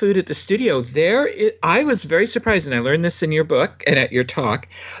 speaking of food at the studio, I was very surprised, and I learned this in your book and at your talk,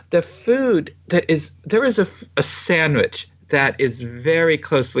 the food there is a sandwich that is very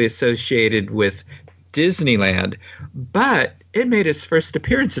closely associated with Disneyland, but it made its first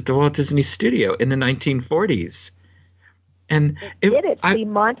appearance at the Walt Disney Studio in the 1940s. And it's the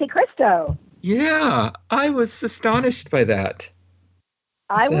Monte Cristo. Yeah, I was astonished by that.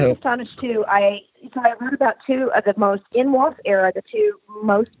 I was astonished too. I read about two of the most, in Walt's era, the two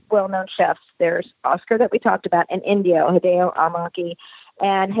most well-known chefs. There's Oscar that we talked about, and Hideo Amaki.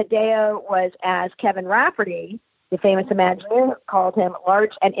 And Hideo was, as Kevin Rafferty, the famous Imagineer, called him,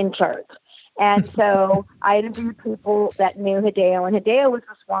 large and in charge. And so I interviewed people that knew Hideo, and Hideo was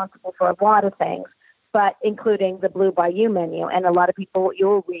responsible for a lot of things. but including the Blue Bayou menu. And a lot of people,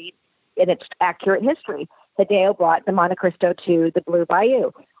 you'll read in its accurate history, Hideo brought the Monte Cristo to the Blue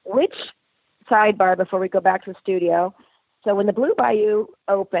Bayou, which, sidebar before we go back to the studio, so when the Blue Bayou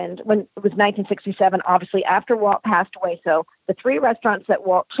opened, when it was 1967, obviously after Walt passed away, so the 3 restaurants that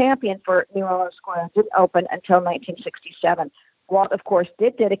Walt championed for New Orleans Square didn't open until 1967. Walt, of course,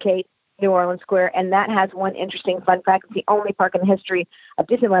 did dedicate New Orleans Square, and that has one interesting fun fact. It's the only park in the history of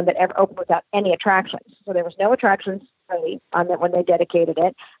Disneyland that ever opened without any attractions. So there was no attractions ready on that when they dedicated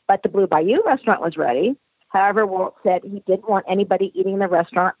it, but the Blue Bayou restaurant was ready. However, Walt said he didn't want anybody eating in the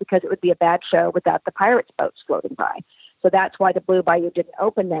restaurant because it would be a bad show without the pirates' boats floating by. So that's why the Blue Bayou didn't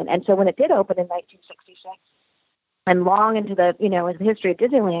open then. And so when it did open in 1966, and long into the, into the history of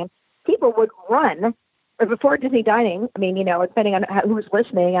Disneyland, people would run, or before Disney dining, depending on who's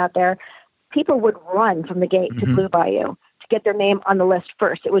listening out there, people would run from the gate to Blue Bayou to get their name on the list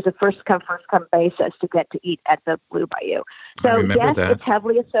first. It was a first come basis to get to eat at the Blue Bayou. So yes, it's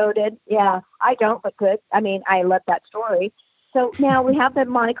heavily associated. Yeah, I don't, but good. I love that story. So now we have the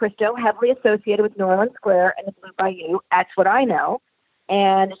Monte Cristo heavily associated with New Orleans Square and the Blue Bayou. That's what I know.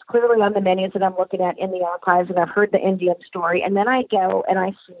 And it's clearly on the menus that I'm looking at in the archives, and I've heard the Indian story. And then I go and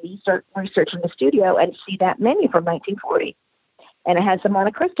I start researching the studio and see that menu from 1940. And it has the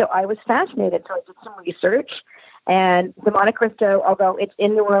Monte Cristo. I was fascinated, so I did some research. And the Monte Cristo, although it's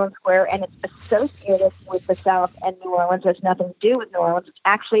in New Orleans Square and it's associated with the South and New Orleans, has nothing to do with New Orleans. It's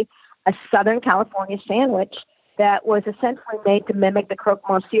actually a Southern California sandwich that was essentially made to mimic the croque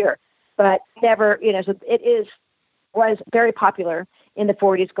monsieur, but never, so was very popular in the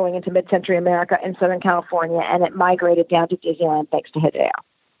 40s going into mid-century America and Southern California, and it migrated down to Disneyland thanks to Hideo.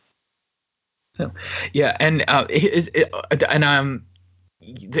 So, yeah,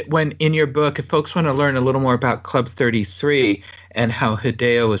 when in your book, if folks want to learn a little more about Club 33 and how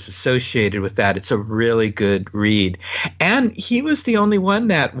Hideo was associated with that, it's a really good read. And he was the only one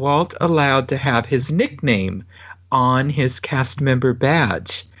that Walt allowed to have his nickname on his cast member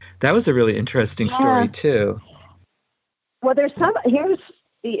badge. That was a really interesting story, too. Well,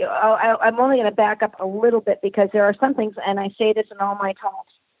 I'm only going to back up a little bit because there are some things, and I say this in all my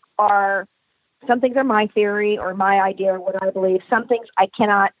talks, some things are my theory or my idea or what I believe. Some things I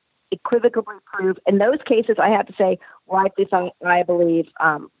cannot equivocally prove. In those cases, I have to say, well, I believe,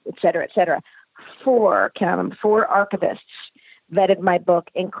 et cetera, et cetera. 4 archivists vetted my book,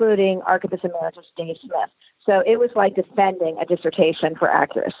 including Archivist Emeritus Dave Smith. So it was like defending a dissertation for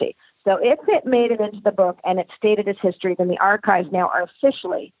accuracy. So if it made it into the book and it stated its history, then the archives now are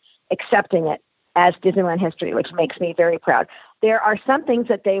officially accepting it as Disneyland history, which makes me very proud. There are some things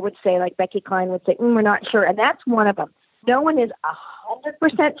that they would say, like Becky Klein would say, we're not sure. And that's one of them. No one is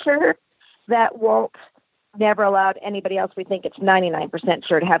 100% sure that Walt never allowed anybody else. We think it's 99%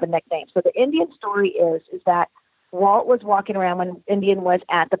 sure to have a nickname. So the Indian story is that Walt was walking around when Indian was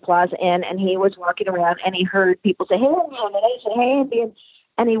at the Plaza Inn, and he was walking around and he heard people say, hey, Indian, and he said, hey, Indian.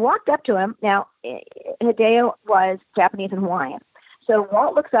 And he walked up to him. Now, Hideo was Japanese and Hawaiian. So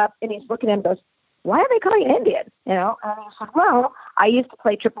Walt looks up and he's looking at him and goes, why are they calling you Indian? And he said, well, I used to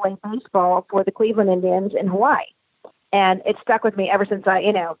play AAA baseball for the Cleveland Indians in Hawaii. And it stuck with me ever since that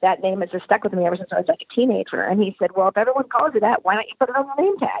name has just stuck with me ever since I was like a teenager. And he said, well, if everyone calls you that, why don't you put it on the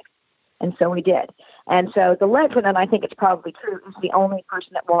name tag? And so we did. And so the legend, and I think it's probably true, is the only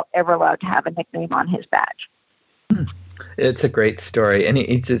person that Walt ever allowed to have a nickname on his badge. It's a great story. And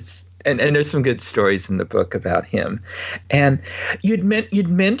he's just, and there's some good stories in the book about him. And you'd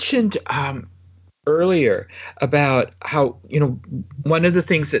mentioned earlier about how, one of the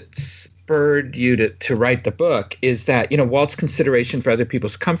things that spurred you to write the book is that, Walt's consideration for other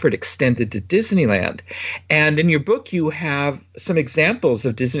people's comfort extended to Disneyland. And in your book, you have some examples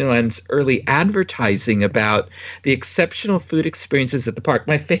of Disneyland's early advertising about the exceptional food experiences at the park.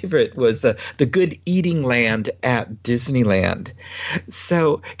 My favorite was the good eating land at Disneyland.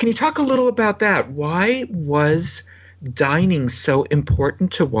 So can you talk a little about that? Why was dining so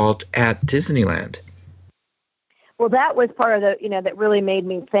important to Walt at Disneyland? Well, that was part of the, that really made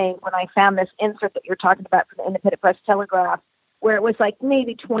me think when I found this insert that you're talking about from the Independent Press Telegraph, where it was like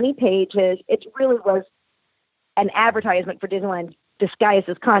maybe 20 pages. It really was an advertisement for Disneyland disguised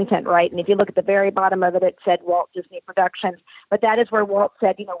as content, right? And if you look at the very bottom of it, it said Walt Disney Productions. But that is where Walt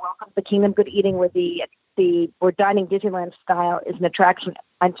said, welcome to the Kingdom Good Eating, where dining Disneyland style is an attraction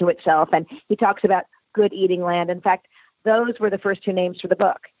unto itself. And he talks about Good Eating Land. In fact, those were the first 2 names for the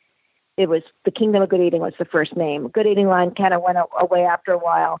book. It was the Kingdom of Good Eating was the first name. Good Eating Line kind of went away after a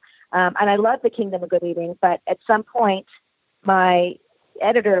while. And I love the Kingdom of Good Eating, but at some point, my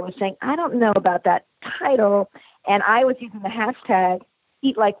editor was saying, I don't know about that title. And I was using the hashtag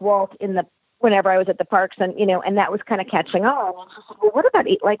Eat Like Walt in the whenever I was at the parks, and and that was kind of catching on. And she said, "Well, what about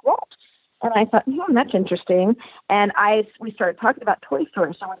Eat Like Walt?" And I thought, that's interesting. And we started talking about Toy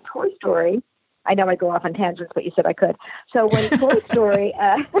Story. So when Toy Story, I know I go off on tangents, but you said I could. So when Toy Story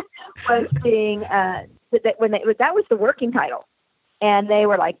was being that was the working title. And they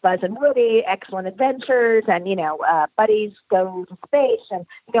were like Buzz and Woody, Excellent Adventures, and Buddies Go to Space, and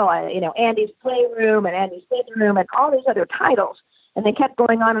Andy's Playroom and Andy's Bedroom, and all these other titles. And they kept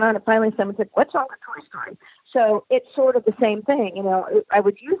going on, and finally someone said, "What's wrong with Toy Story?" So it's sort of the same thing. I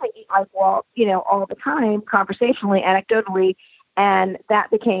would usually Eat Like Walt, all the time, conversationally, anecdotally, and that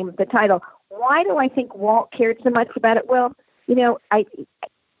became the title. Why do I think Walt cared so much about it? Well,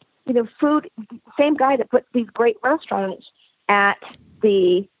 food. Same guy that put these great restaurants at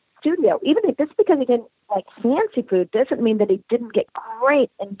the studio. Even if just because he didn't like fancy food doesn't mean that he didn't get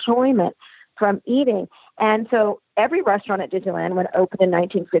great enjoyment from eating. And so every restaurant at Disneyland, when it opened in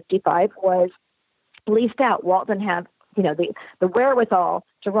 1955, was leased out. Walt didn't have, the wherewithal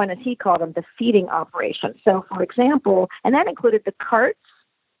to run, as he called them, the feeding operation. So, for example, and that included the carts,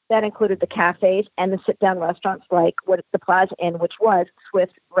 that included the cafes, and the sit-down restaurants like the Plaza Inn, which was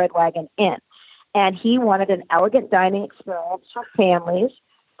Swift's Red Wagon Inn. And he wanted an elegant dining experience for families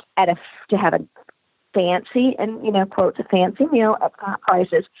to have a fancy, and quotes, a fancy meal at top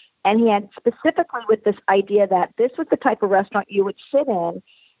prices. And he had specifically with this idea that this was the type of restaurant you would sit in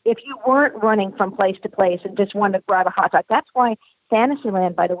if you weren't running from place to place and just wanted to grab a hot dog. That's why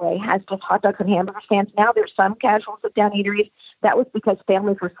Fantasyland, by the way, has just hot dogs and hamburger stands. Now there's some casual sit-down eateries. That was because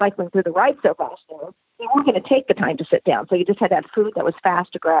families were cycling through the ride so fast. They weren't going to take the time to sit down, so you just had to have food that was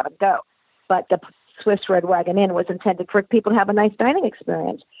fast to grab and go. But the Swiss Red Wagon Inn was intended for people to have a nice dining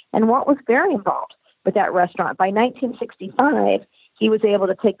experience. And Walt was very involved with that restaurant. By 1965, he was able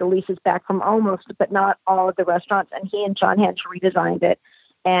to take the leases back from almost, but not all of the restaurants, and he and John Hench redesigned it,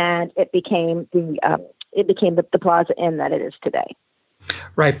 and it became the Plaza Inn that it is today.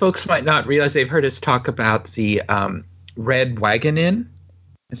 Right. Folks might not realize they've heard us talk about the Red Wagon Inn,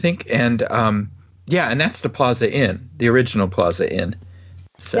 I think, and and that's the Plaza Inn, the original Plaza Inn.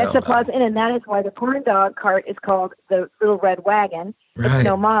 So, that's the Plaza Inn, and that is why the corn dog cart is called the Little Red Wagon. Right. It's an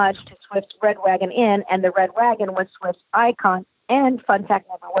homage to Swift's Red Wagon Inn, and the Red Wagon was Swift's icon. And fun fact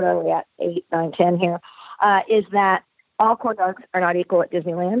number, what are we at, 8, 9, 10 here, is that all corn dogs are not equal at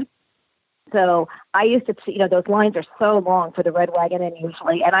Disneyland. So I used to see, those lines are so long for the Red Wagon Inn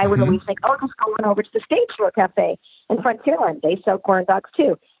usually, and I would always think, just go on over to the Stage Door Cafe in Frontierland. They sell corn dogs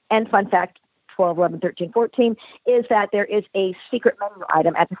too. And fun fact, 12, 11, 13, 14, is that there is a secret menu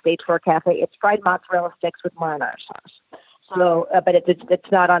item at the Stage Door Cafe. It's fried mozzarella sticks with marinara sauce. So, but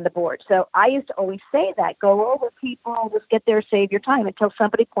it's not on the board. So I used to always say that, go over, people, just get there, save your time, until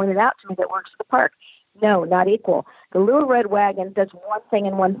somebody pointed out to me that works at the park. No, not equal. The Little Red Wagon does one thing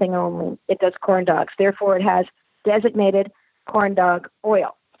and one thing only. It does corn dogs. Therefore, it has designated corn dog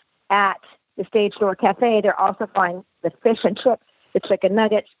oil. At the Stage Door Cafe, they're also frying the fish and chips, the chicken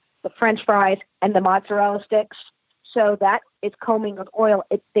nuggets, the French fries, and the mozzarella sticks. So that is commingled oil.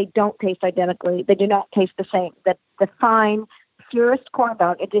 They don't taste identically. They do not taste the same. The fine, purest corn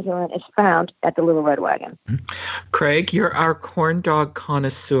dog at Disneyland is found at the Little Red Wagon. Craig, you're our corn dog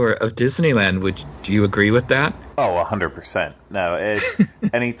connoisseur of Disneyland. Do you agree with that? Oh, 100%. No,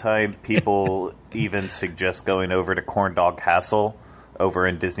 anytime people even suggest going over to Corn Dog Castle over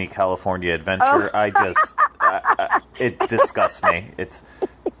in Disney California Adventure, it disgusts me.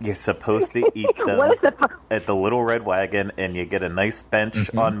 You're supposed to eat them at the Little Red Wagon, and you get a nice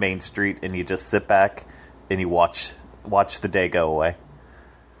bench on Main Street, and you just sit back and you watch the day go away.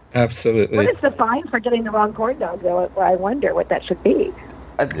 Absolutely. What is the fine for getting the wrong corn dog, though? I wonder what that should be.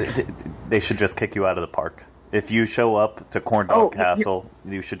 They should just kick you out of the park. If you show up to Corn Dog Castle,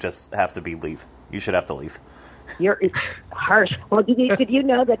 you should just have to leave. You should have to leave. It's harsh. Well, did you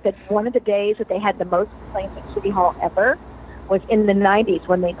know that one of the days that they had the most complaints at City Hall ever was in the 90s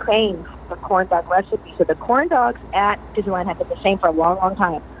when they changed the corn dog recipe. So the corn dogs at Disneyland have been the same for a long, long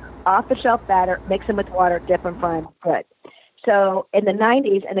time. Off-the-shelf batter, mix them with water, dip them, fry them, good. So in the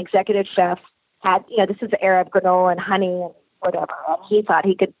 90s, an executive chef had, this is the era of granola and honey and whatever. And he thought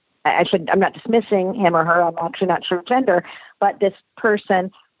he could, I'm not dismissing him or her, I'm actually not sure gender, but this person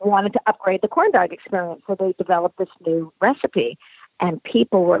wanted to upgrade the corn dog experience. So they developed this new recipe. And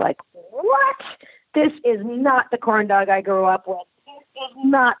people were like, what? This is not the corn dog I grew up with. This is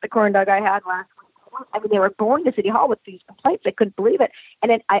not the corn dog I had last week. I mean, they were going to City Hall with these complaints. They couldn't believe it. And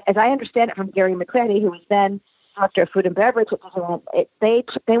as I understand it from Gary McCready, who was then director of food and beverage,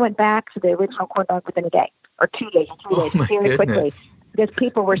 they went back to the original corn dog within a day or 2 days or 3 days, very quickly, because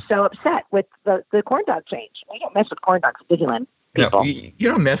people were so upset with the corn dog change. We don't mess with corn dogs at Disneyland. people. You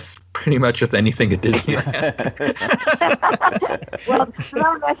don't mess pretty much with anything at Disneyland. Well,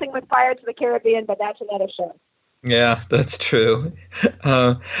 I'm messing with Pirates of the Caribbean, but that's another show. Yeah, that's true.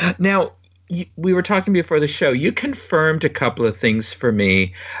 Now, we were talking before the show. You confirmed a couple of things for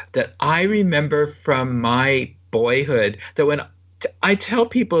me that I remember from my boyhood. That when I tell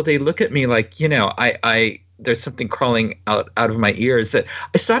people, they look at me like, I there's something crawling out of my ears. That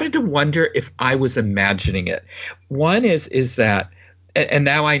I started to wonder if I was imagining it. One is that, and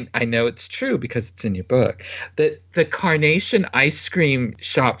now I know it's true because it's in your book, that the Carnation ice cream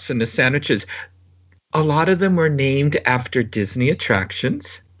shops and the sandwiches, a lot of them were named after Disneyland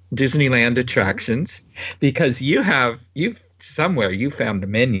attractions, because you found a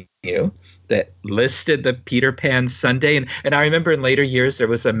menu that listed the Peter Pan sundae. And I remember in later years, there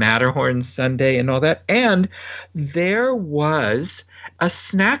was a Matterhorn sundae and all that. And there was a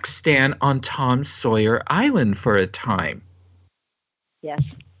snack stand on Tom Sawyer Island for a time. Yes.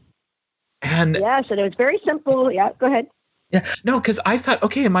 And it was very simple. Yeah, go ahead. Yeah, no, because I thought,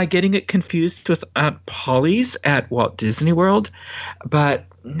 okay, am I getting it confused with Aunt Polly's at Walt Disney World? But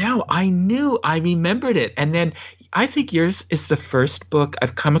no, I remembered it. And then I think yours is the first book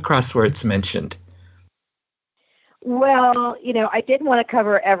I've come across where it's mentioned. Well, I did want to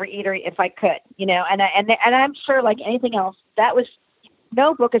cover every eatery if I could, and I'm sure, like anything else, that was,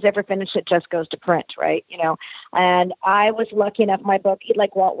 no book has ever finished. It just goes to print, right? And I was lucky enough, my book, Eat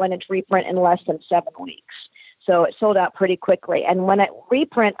Like Walt, went into reprint in less than 7 weeks. So it sold out pretty quickly. And when it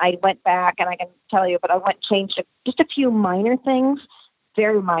reprint, I went back, and I can tell you, but I changed just a few minor things,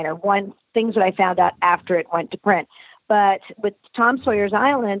 very minor, things that I found out after it went to print. But with Tom Sawyer's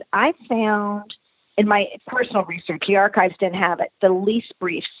Island, I found in my personal research, the archives didn't have it, the lease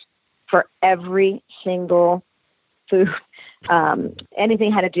briefs for every single food,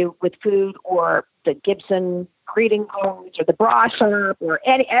 anything had to do with food, or the Gibson greeting cards, or the bra shop, or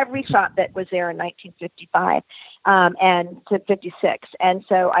every shop that was there in 1955 and to 56. And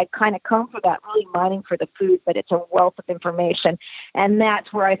so I kind of come for that, really mining for the food, but it's a wealth of information. And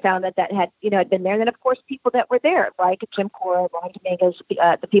that's where I found that had been there. And then, of course, people that were there, like Jim Cora, Ron Dominguez,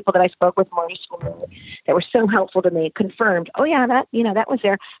 the people that I spoke with, Marcy, that were so helpful to me, confirmed, oh, yeah, that was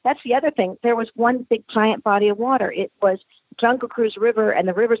there. That's the other thing. There was one big giant body of water. It was Jungle Cruise River, and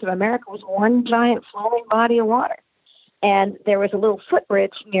the Rivers of America was one giant flowing body of water. And there was a little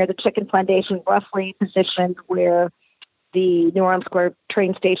footbridge near the Chicken Plantation, roughly positioned where the New Orleans Square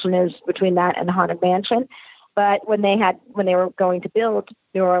train station is, between that and the Haunted Mansion. But when they were going to build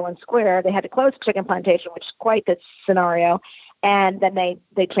New Orleans Square, they had to close the Chicken Plantation, which is quite the scenario. And then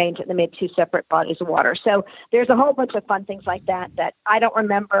they changed it and they made 2 separate bodies of water. So there's a whole bunch of fun things like that I don't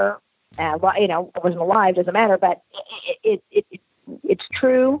remember. I wasn't alive, doesn't matter, but it's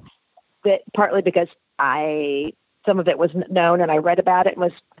true, that partly because some of it was known and I read about it,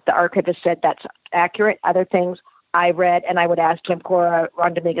 and the archivist said that's accurate. Other things I read, and I would ask Jim Cora,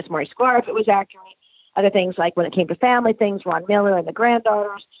 Ron Dominguez, Marcy if it was accurate. Other things, like when it came to family things, Ron Miller and the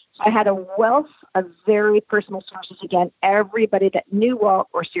granddaughters. So I had a wealth of very personal sources. Again, everybody that knew Walt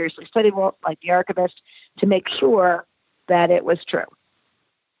or seriously studied Walt, like the archivist, to make sure that it was true.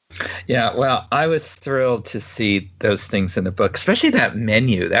 Yeah, well, I was thrilled to see those things in the book, especially that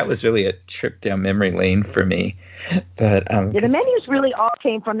menu. That was really a trip down memory lane for me. But the menus really all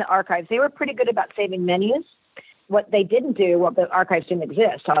came from the archives. They were pretty good about saving menus. What they didn't do, the archives didn't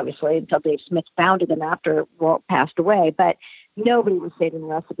exist, obviously, until Dave Smith founded them after Walt passed away. But nobody was saving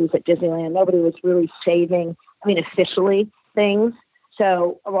recipes at Disneyland. Nobody was really saving, officially, things.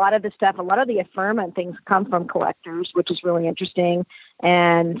 So a lot of the Affirma and things come from collectors, which is really interesting.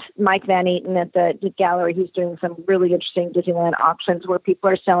 And Mike Van Eaton at the gallery, he's doing some really interesting Disneyland auctions where people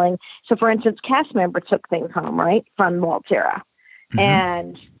are selling. So, for instance, cast members took things home, right, from Walt's era. Mm-hmm.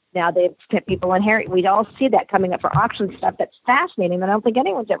 And now they've sent people inherit. We all see that coming up for auction stuff. That's fascinating. I don't think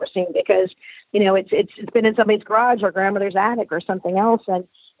anyone's ever seen, because, it's been in somebody's garage or grandmother's attic or something else. And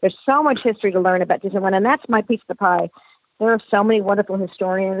there's so much history to learn about Disneyland. And that's my piece of the pie. There are so many wonderful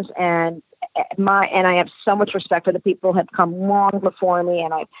historians, and I have so much respect for the people who have come long before me,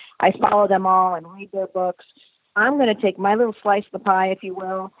 and I follow them all and read their books. I'm going to take my little slice of the pie, if you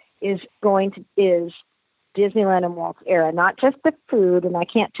will, is Disneyland and Walt's era, not just the food. And I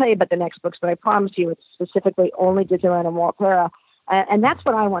can't tell you about the next books, but I promise you it's specifically only Disneyland and Walt's era. And that's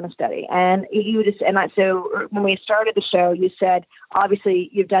what I want to study. And so when we started the show, you said,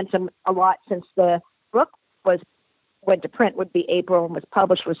 obviously you've done a lot since the book went to print, would be April, and was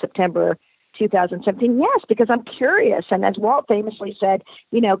published was September 2017. Yes, because I'm curious. And as Walt famously said,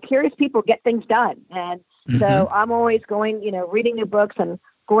 curious people get things done. And so I'm always going, reading new books and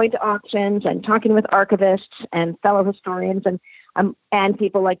going to auctions and talking with archivists and fellow historians. And And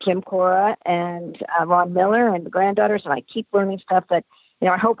people like Jim Cora and Ron Miller and the granddaughters, and I keep learning stuff that,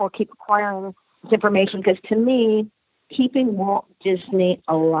 I hope I'll keep acquiring this information, because to me, keeping Walt Disney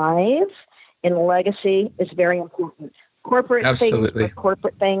alive in legacy is very important. Corporate Absolutely. things are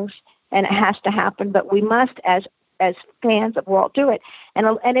corporate things, and it has to happen, but we must, as fans of Walt, do it. And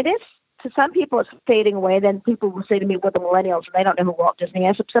it is, to some people, it's fading away. Then people will say to me, well, the millennials, and they don't know who Walt Disney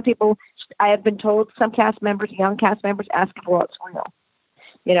is. Some people, I have been told, some cast members, young cast members, ask if Walt's real.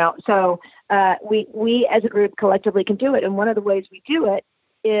 So we as a group collectively can do it. And one of the ways we do it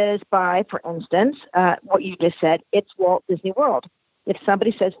is by, for instance, what you just said, it's Walt Disney World. If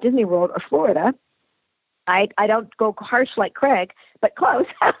somebody says Disney World or Florida, I don't go harsh like Craig, but close.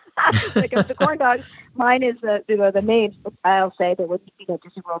 When it comes to corn dogs, mine is the names. I'll say there wouldn't be no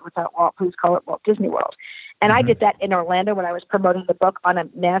Disney World without Walt. Please call it Walt Disney World. And I did that in Orlando when I was promoting the book on a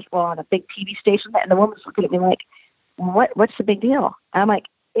big TV station, and the woman was looking at me like, "What's the big deal?" I'm like,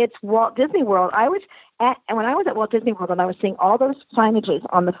 "It's Walt Disney World." And when I was at Walt Disney World, and I was seeing all those signages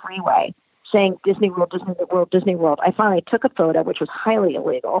on the freeway saying Disney World, Disney World, Disney World, I finally took a photo, which was highly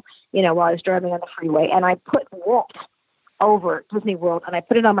illegal, while I was driving on the freeway, and I put Walt over Disney World, and I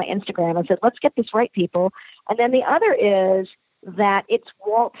put it on my Instagram and said, let's get this right, people. And then the other is that it's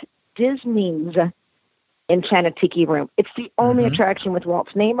Walt Disney's Enchanted Tiki Room. It's the only attraction with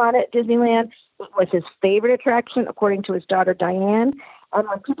Walt's name on it at Disneyland. It was his favorite attraction, according to his daughter, Diane. And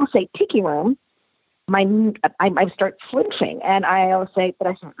when people say Tiki Room, I start flinching, and I always say, but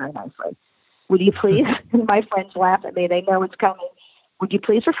I say it very nicely. Would you please, and my friends laugh at me, they know it's coming, would you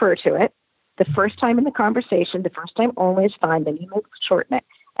please refer to it the first time in the conversation, the first time only is fine, then you may shorten it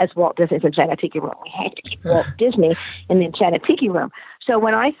as Walt Disney's Enchanted Tiki Room. We have to keep Walt Disney in the Enchanted Tiki Room. So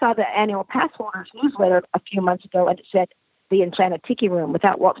when I saw the annual pass holders newsletter a few months ago and it said the Enchanted Tiki Room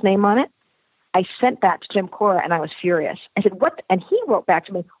without Walt's name on it, I sent that to Jim Cora, and I was furious. I said, what? And he wrote back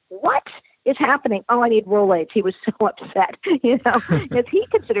to me, what is happening? Oh, I need Rolaids. He was so upset, because he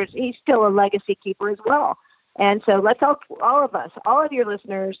considers he's still a legacy keeper as well. And so let's all of us, all of your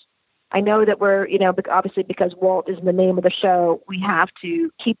listeners, I know that we're, obviously because Walt is the name of the show, we have to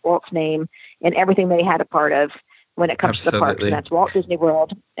keep Walt's name in everything they had a part of when it comes to the parks. And that's Walt Disney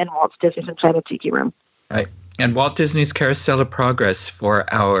World and Walt Disney's Enchanted Tiki Room. Right. And Walt Disney's Carousel of Progress for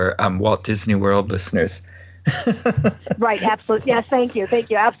our Walt Disney World listeners. Right, absolutely. Yes, thank you.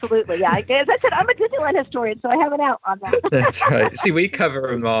 Absolutely. Yeah, as I said, I'm a Disneyland historian, so I have an out on that. That's right. See, we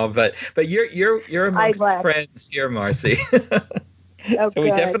cover them all, but you're amongst friends here, Marcy. So we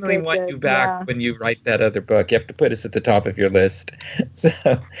definitely want you back when you write that other book. You have to put us at the top of your list.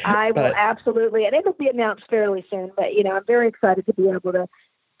 I will absolutely, and it'll be announced fairly soon. But I'm very excited to be able to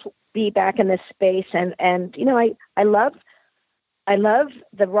be back in this space, and I love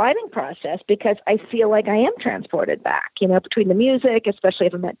the writing process because I feel like I am transported back, between the music, especially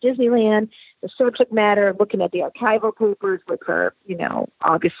if I'm at Disneyland, the subject matter, looking at the archival papers, which are,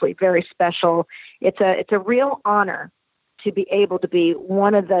 obviously very special. It's a real honor to be able to be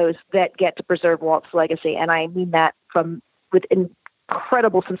one of those that get to preserve Walt's legacy. And I mean that with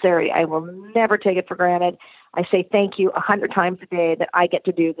incredible sincerity. I will never take it for granted. I say thank you 100 times a day that I get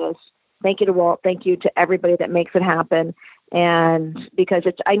to do this. Thank you to Walt. Thank you to everybody that makes it happen. And because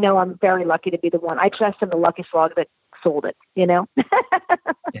I know I'm very lucky to be the one. I trust in the lucky slog that sold it, Now,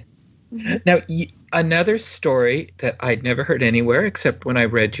 another story that I'd never heard anywhere except when I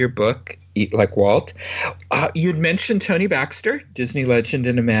read your book, Eat Like Walt, you'd mentioned Tony Baxter, Disney legend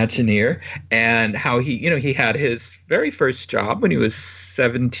and Imagineer, and how he had his very first job when he was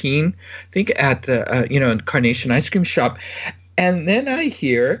 17, I think at the, Carnation Ice Cream Shop. And then I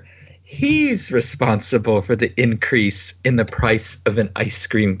hear he's responsible for the increase in the price of an ice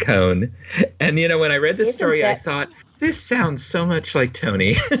cream cone. And, when I read this story, I thought, this sounds so much like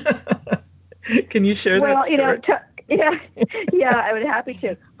Tony. Can you share that story? Yeah, I would be happy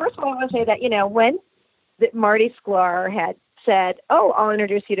to. First of all, I want to say that, when Marty Sklar had said, oh, I'll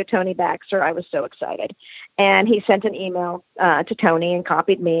introduce you to Tony Baxter, I was so excited. And he sent an email to Tony and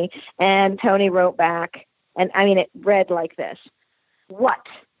copied me. And Tony wrote back, and it read like this: what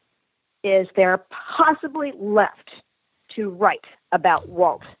is there possibly left to write about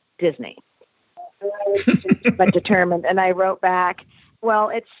Walt Disney? But determined. And I wrote back, well,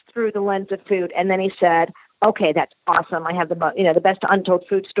 it's through the lens of food. And then he said, okay, that's awesome. I have the best untold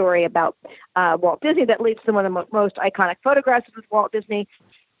food story about Walt Disney that leads to one of the most iconic photographs with Walt Disney.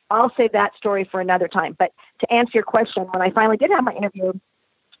 I'll save that story for another time. But to answer your question, when I finally did have my interview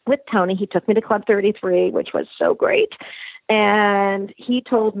with Tony, he took me to Club 33, which was so great. And he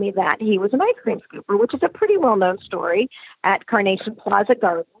told me that he was an ice cream scooper, which is a pretty well-known story at Carnation Plaza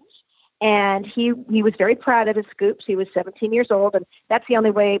Gardens. And he was very proud of his scoops. He was 17 years old, and that's the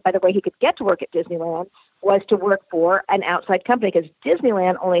only way, by the way, he could get to work at Disneyland was to work for an outside company, because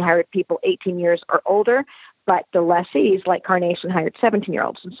Disneyland only hired people 18 years or older, but the lessees, like Carnation, hired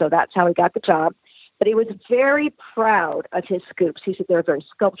 17-year-olds. And so that's how he got the job. But he was very proud of his scoops. He said they're very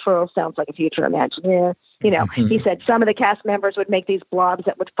sculptural, sounds like a future Imagineer. He said some of the cast members would make these blobs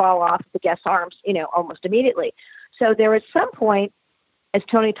that would fall off the guest's arms, almost immediately. So there was some point, as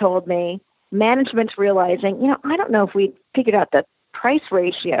Tony told me, management's realizing, I don't know if we figured out the price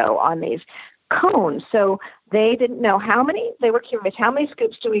ratio on these cones. So they didn't know they were curious, how many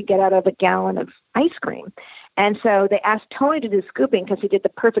scoops do we get out of a gallon of ice cream? And so they asked Tony to do scooping because he did the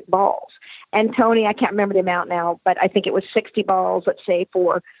perfect balls. And Tony, I can't remember the amount now, but I think it was 60 balls, let's say,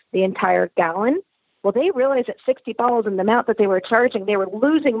 for the entire gallon. Well, they realized that 60 balls and the amount that they were charging, they were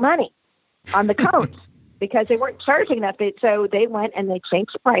losing money on the cones because they weren't charging enough. So they went and they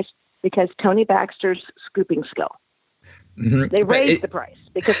changed the price because Tony Baxter's scooping skill. Mm-hmm. They raised the price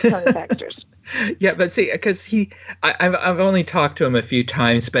because of Tony Baxter's. Yeah, but see, because I've only talked to him a few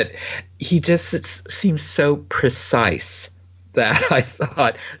times, but he just seems so precise that I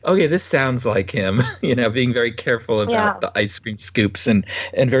thought, okay, this sounds like him, being very careful about the ice cream scoops and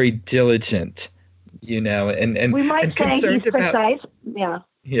very diligent, and we might and say concerned he's about, precise. Yeah.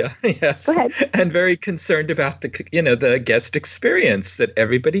 Yeah, yes. Go ahead. And very concerned about the guest experience, that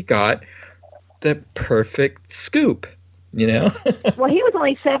everybody got the perfect scoop. Well, he was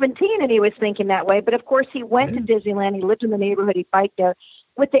only 17 and he was thinking that way. But of course, he went to Disneyland. He lived in the neighborhood. He biked there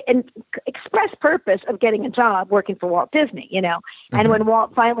with the express purpose of getting a job working for Walt Disney, And when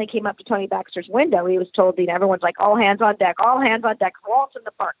Walt finally came up to Tony Baxter's window, he was told, everyone's like, all hands on deck, Walt's in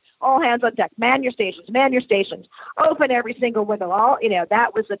the park, all hands on deck, man your stations, open every single window.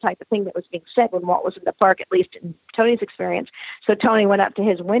 That was the type of thing that was being said when Walt was in the park, at least in Tony's experience. So Tony went up to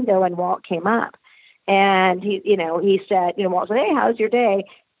his window and Walt came up. And he said, Walt said, "Hey, how's your day?"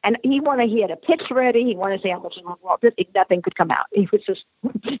 And he had a pitch ready. He wanted to say how much he loved Walt. Nothing could come out. He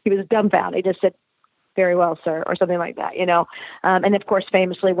was dumbfounded. He just said, "Very well, sir," or something like that, And of course,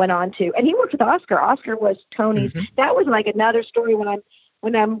 famously went on to, and he worked with Oscar. Oscar was Tony's. Mm-hmm. That was like another story when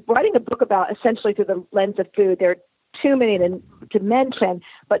I'm writing a book about essentially through the lens of food. There are too many to mention,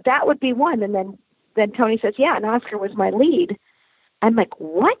 but that would be one. And then Tony says, "Yeah," and Oscar was my lead. I'm like,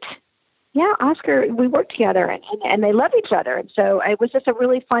 "What?" Yeah, Oscar, we worked together and they love each other. And so it was just a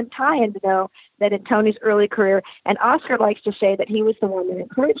really fun tie-in to know that in Tony's early career, and Oscar likes to say that he was the one that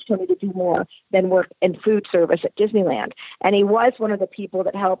encouraged Tony to do more than work in food service at Disneyland. And he was one of the people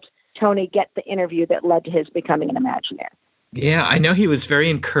that helped Tony get the interview that led to his becoming an Imagineer. Yeah, I know he was very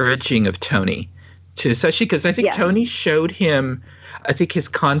encouraging of Tony, too, especially because I think Tony showed him, I think, his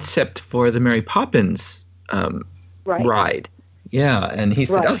concept for the Mary Poppins ride. Yeah, and he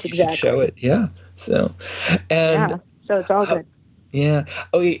said, you should show it. Yeah, so it's all good. Yeah.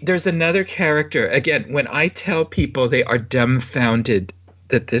 Oh, there's another character. Again, when I tell people, they are dumbfounded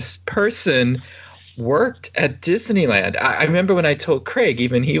that this person worked at Disneyland. I remember when I told Craig,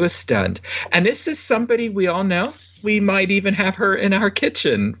 even he was stunned. And this is somebody we all know. We might even have her in our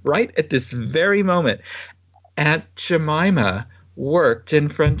kitchen right at this very moment. Aunt Jemima worked in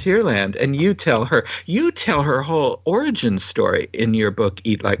Frontierland, and you tell her whole origin story in your book,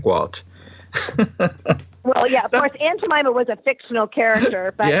 Eat Like Walt. Well, yeah, of course, Aunt Jemima was a fictional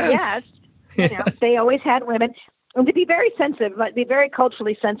character, but yes, they always had women. And to be very sensitive, be very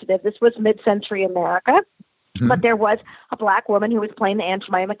culturally sensitive, this was mid-century America, but there was a black woman who was playing the Aunt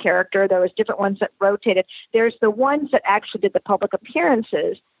Jemima character. There was different ones that rotated. There's the ones that actually did the public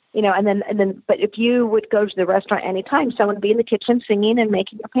appearances, and then, but if you would go to the restaurant anytime, someone would be in the kitchen singing and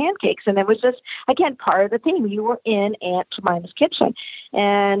making your pancakes. And it was just, again, part of the theme. You were in Aunt Jemima's kitchen.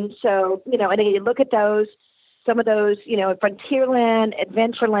 And so, and you look at some of those, Frontierland,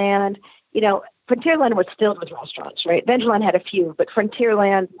 Adventureland, Frontierland was filled with restaurants, right? Adventureland had a few, but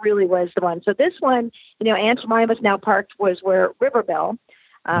Frontierland really was the one. So this one, Aunt Jemima's Now Parked was where Riverbell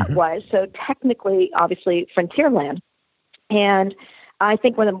was. So technically, obviously, Frontierland. And I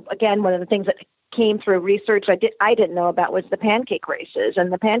think one of the things that came through research I didn't know about was the pancake races.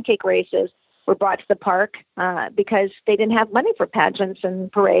 And the pancake races were brought to the park because they didn't have money for pageants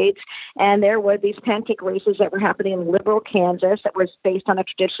and parades. And there were these pancake races that were happening in Liberal, Kansas, that was based on a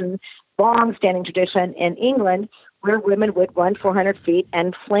tradition, long-standing tradition in England, where women would run 400 feet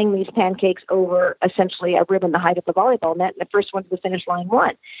and fling these pancakes over essentially a ribbon the height of the volleyball net, and the first one to the finish line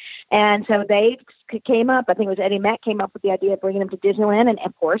won. And so they came up, I think it was Eddie Mack came up with the idea of bringing them to Disneyland, and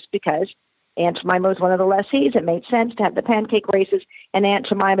of course, because Aunt Jemima was one of the lessees. It made sense to have the pancake races. And Aunt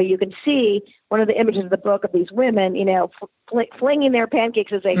Jemima, you can see one of the images of the book of these women, flinging their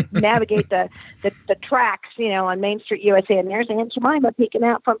pancakes as they navigate the tracks, on Main Street, USA. And there's Aunt Jemima peeking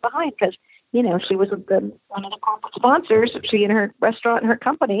out from behind because, she was one of the corporate sponsors, she and her restaurant and her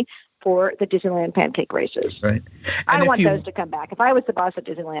company, for the Disneyland pancake races. Right. I want those to come back. If I was the boss at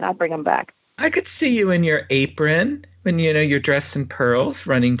Disneyland, I'd bring them back. I could see you in your apron when, you're dressed in pearls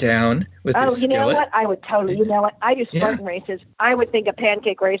running down with your skillet. You know what? I would totally, I do Spartan races. I would think a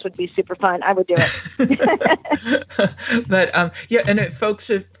pancake race would be super fun. I would do it. But, and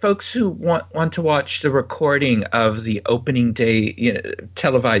folks who want to watch the recording of the opening day,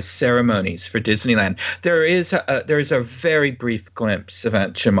 televised ceremonies for Disneyland, there is a very brief glimpse of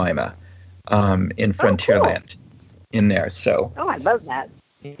Aunt Jemima in Frontierland in there. So. Oh, I love that.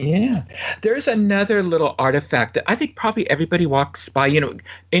 Yeah. There's another little artifact that I think probably everybody walks by.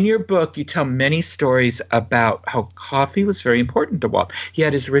 In your book, you tell many stories about how coffee was very important to Walt. He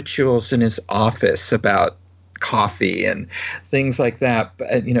had his rituals in his office about coffee and things like that.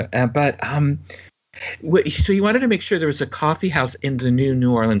 So he wanted to make sure there was a coffee house in the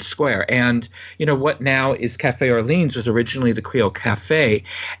New Orleans Square. And, what now is Cafe Orleans was originally the Creole Cafe.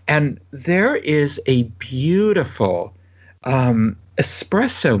 And there is a beautiful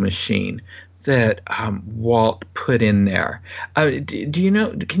espresso machine that Walt put in there. Do you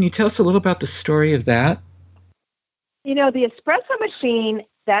know? Can you tell us a little about the story of that? The espresso machine,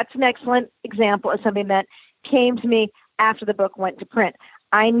 that's an excellent example of something that came to me after the book went to print.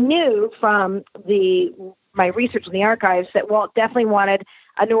 I knew from my research in the archives that Walt definitely wanted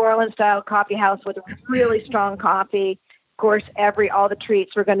a New Orleans style coffee house with really strong coffee. Of course, all the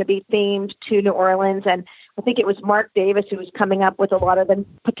treats were going to be themed to New Orleans, and I think it was Mark Davis who was coming up with a lot of the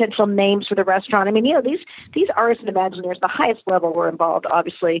potential names for the restaurant. I mean, these artists and Imagineers, the highest level, were involved,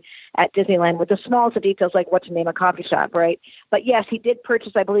 obviously, at Disneyland with the smallest of details, like what to name a coffee shop, right? But yes, he did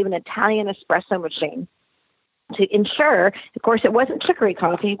purchase, I believe, an Italian espresso machine to ensure, of course, it wasn't chicory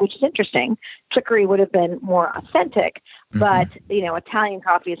coffee, which is interesting. Chicory would have been more authentic, but, Italian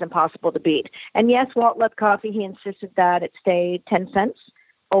coffee is impossible to beat. And yes, Walt loved coffee. He insisted that it stayed 10 cents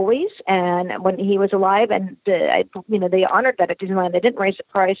always. And when he was alive, and they honored that at Disneyland, they didn't raise the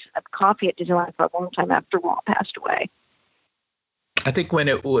price of coffee at Disneyland for a long time after Walt passed away. I think when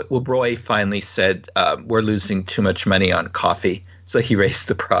Roy finally said, we're losing too much money on coffee, so he raised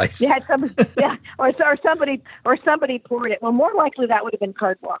the price. Or somebody poured it. Well, more likely that would have been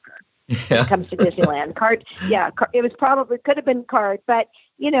Card Walker when it comes to Disneyland. It was probably, could have been Card, but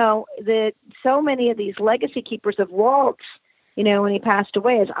so many of these legacy keepers of Walt's, when he passed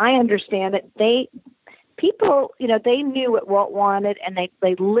away, as I understand it, they knew what Walt wanted, and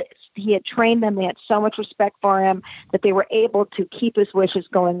he had trained them. They had so much respect for him that they were able to keep his wishes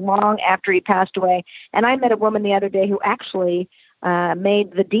going long after he passed away. And I met a woman the other day who actually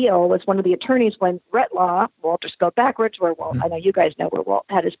made the deal, was one of the attorneys when Retlaw, Walter spelled backwards, where Walt, I know you guys know where Walt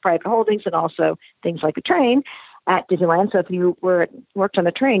had his private holdings and also things like a train at Disneyland. So if you worked on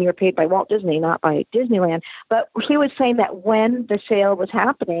the train, you were paid by Walt Disney, not by Disneyland. But she was saying that when the sale was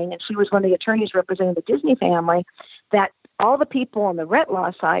happening, and she was one of the attorneys representing the Disney family, that all the people on the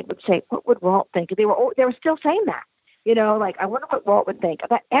Retlaw side would say, what would Walt think? They were still saying that, I wonder what Walt would think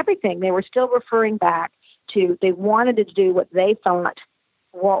about everything. They were still referring back to, they wanted to do what they thought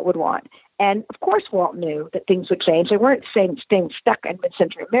Walt would want. And of course, Walt knew that things would change. They weren't staying stuck in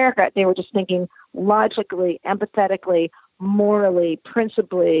mid-century America. They were just thinking logically, empathetically, morally,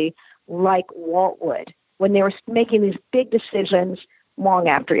 principally, like Walt would when they were making these big decisions long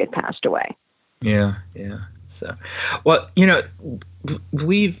after he had passed away. Yeah. So, well,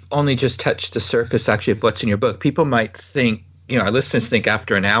 we've only just touched the surface, actually, of what's in your book. People might think, our listeners think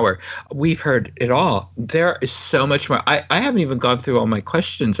after an hour, we've heard it all. There is so much more. I haven't even gone through all my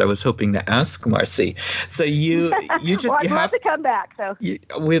questions I was hoping to ask, Marcy. So you just well, I'd love to come back. So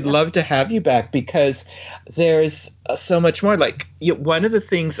we'd love to have you back because there's so much more. Like one of the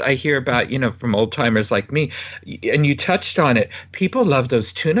things I hear about, from old timers like me, and you touched on it. People love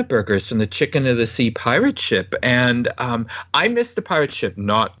those tuna burgers from the Chicken of the Sea pirate ship, and I miss the pirate ship,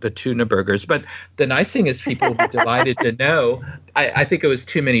 not the tuna burgers. But the nice thing is, people will be delighted to know. I think it was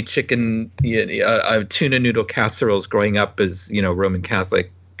too many chicken, tuna noodle casseroles growing up as, Roman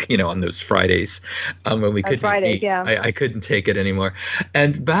Catholic, on those Fridays when we couldn't eat. Yeah. I couldn't take it anymore.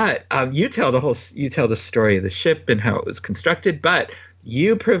 But you tell the story of the ship and how it was constructed, but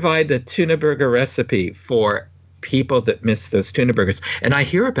you provide the tuna burger recipe for people that miss those tuna burgers. And I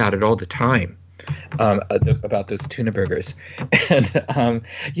hear about it all the time. about those tuna burgers, and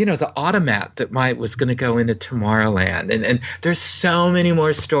the automat that was going to go into Tomorrowland, and there's so many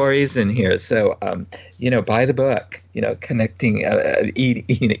more stories in here. So buy the book. Connecting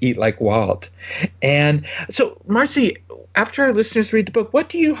eat like Walt, and so Marcy, after our listeners read the book, what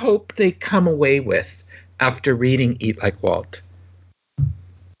do you hope they come away with after reading Eat Like Walt?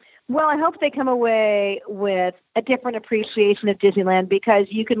 Well, I hope they come away with a different appreciation of Disneyland, because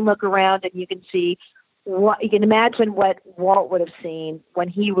you can look around and you can see you can imagine what Walt would have seen when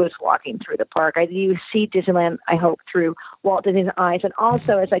he was walking through the park. You see Disneyland, I hope, through Walt Disney's eyes, and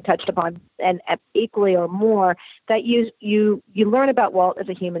also, as I touched upon, and equally or more, that you learn about Walt as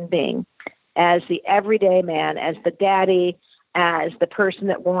a human being, as the everyday man, as the daddy, as the person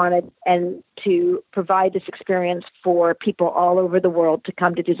that wanted and to provide this experience for people all over the world to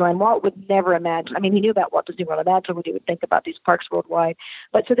come to Disneyland. Walt would never imagine. I mean, he knew about Walt Disney World. Imagine what he would think about these parks worldwide.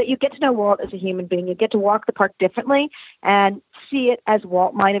 But so that you get to know Walt as a human being, you get to walk the park differently and see it as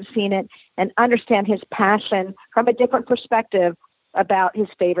Walt might have seen it, and understand his passion from a different perspective about his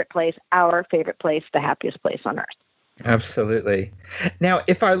favorite place, our favorite place, the happiest place on earth. Absolutely. Now,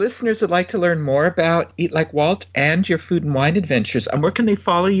 if our listeners would like to learn more about Eat Like Walt and your food and wine adventures, where can they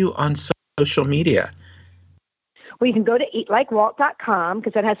follow you on social media? Well, you can go to eatlikewalt.com,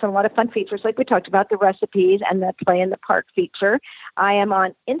 because that has a lot of fun features, like we talked about, the recipes and the play in the park feature. I am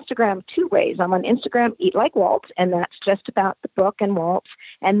on Instagram 2 ways. I'm on Instagram, Eat Like Walt, and that's just about the book and Walt.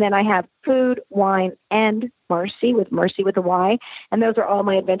 And then I have Food, Wine, and Marcy with a Y. And those are all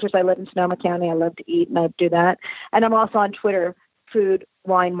my adventures. I live in Sonoma County. I love to eat, and I do that. And I'm also on Twitter, Food,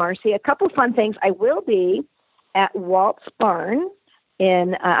 Wine, Marcy. A couple of fun things. I will be at Walt's Barn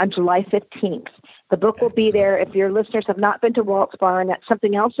on July 15th. The book will be there. If your listeners have not been to Walt's Barn, that's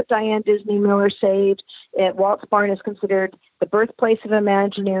something else that Diane Disney Miller saved. Walt's Barn is considered the birthplace of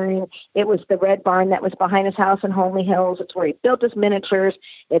Imagineering. It was the red barn that was behind his house in Homely Hills. It's where he built his miniatures.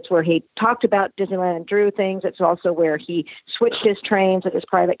 It's where he talked about Disneyland and drew things. It's also where he switched his trains at his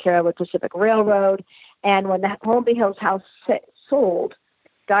private carrier with Pacific Railroad. And when that Homely Hills house sold,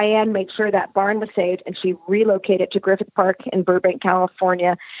 Diane made sure that barn was saved, and she relocated to Griffith Park in Burbank,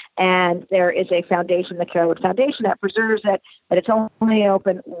 California. And there is a foundation, the Carolwood Foundation, that preserves it, but it's only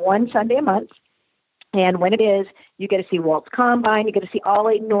open one Sunday a month. And when it is, you get to see Walt's Combine. You get to see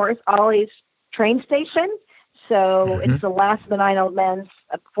Ollie's train station. So It's the last of the 9 old men.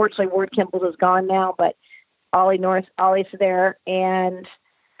 Unfortunately, Ward Kimball is gone now, but Ollie's there. And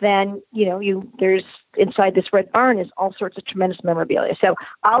then, there's inside this red barn is all sorts of tremendous memorabilia. So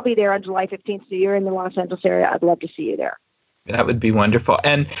I'll be there on July 15th. So you're in the Los Angeles area. I'd love to see you there. That would be wonderful.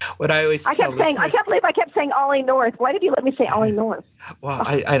 And what I always I can't believe I kept saying Ollie North. Why did you let me say Ollie North? Well,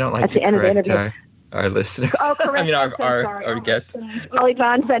 I don't like to correct our listeners. Oh, correct. Our guests. Ollie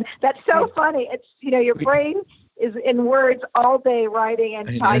Johnson. That's so funny. It's, your brain is in words all day, writing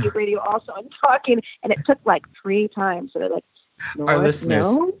and talking radio also and talking. And it took like 3 times. So they're like, our listeners.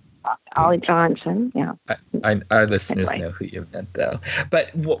 No? Ollie Johnson, yeah. Our listeners know who you meant, though.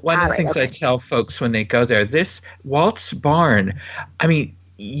 But one of the things I tell folks when they go there, this Walt's Barn,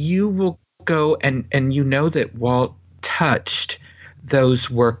 you will go and that Walt touched those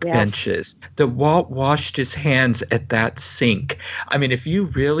workbenches, that Walt washed his hands at that sink. If you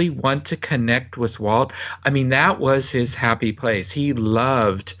really want to connect with Walt, that was his happy place. He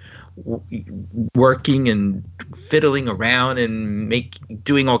loved working and fiddling around and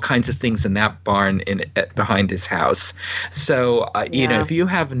doing all kinds of things in that barn behind his house. So, if you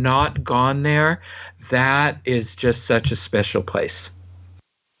have not gone there, that is just such a special place.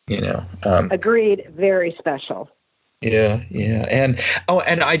 Agreed. Very special. Yeah. And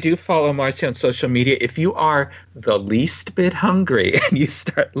I do follow Marcy on social media. If you are the least bit hungry and you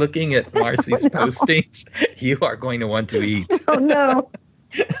start looking at Marcy's postings, you are going to want to eat. Oh, no.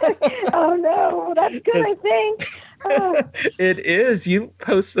 Oh no, that's good. I think it is. You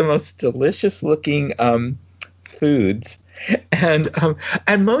post the most delicious looking foods, and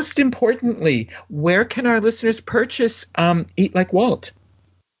most importantly, where can our listeners purchase Eat Like Walt?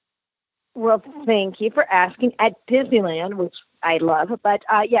 Well, thank you for asking. At Disneyland, which I love, but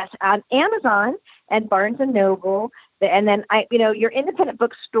yes, on Amazon and Barnes and Noble, and then your independent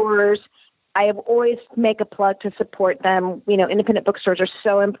bookstores. I have always make a plug to support them. Independent bookstores are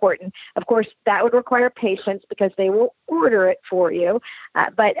so important. Of course, that would require patience because they will order it for you.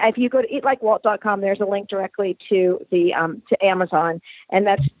 But if you go to eatlikewalt.com, there's a link directly to the to Amazon, and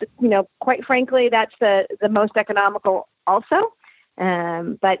that's quite frankly, that's the most economical also.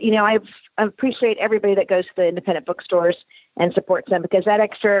 But I appreciate everybody that goes to the independent bookstores and supports them, because that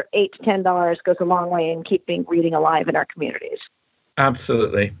extra $8 to $10 goes a long way in keeping reading alive in our communities.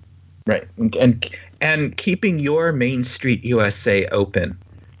 Absolutely. Right. And keeping your Main Street USA open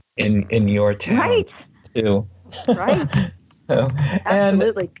in your town. Right. Too. Right. So,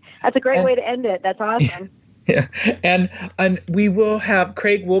 Absolutely. That's a great way to end it. That's awesome. Yeah. And we will have,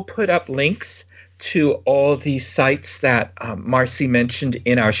 Craig will put up links to all the sites that Marcy mentioned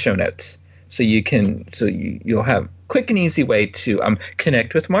in our show notes. So you'll have quick and easy way to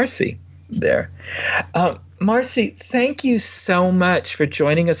connect with Marcy there. Marcy, thank you so much for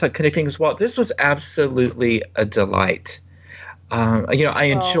joining us on Connecting with Walt. This was absolutely a delight. I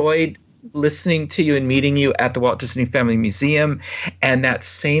enjoyed listening to you and meeting you at the Walt Disney Family Museum, and that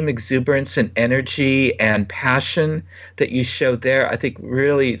same exuberance and energy and passion that you showed there, I think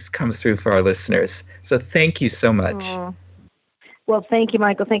really comes through for our listeners. So thank you so much. Well, thank you,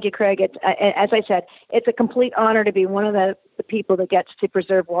 Michael. Thank you, Craig. As I said, it's a complete honor to be one of the people that gets to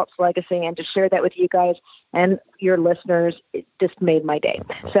preserve Walt's legacy and to share that with you guys and your listeners. It just made my day.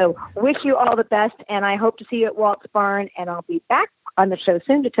 So wish you all the best, and I hope to see you at Walt's Barn, and I'll be back on the show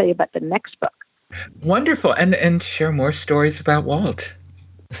soon to tell you about the next book. Wonderful. And share more stories about Walt.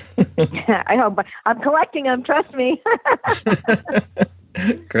 I hope. I'm collecting them, trust me.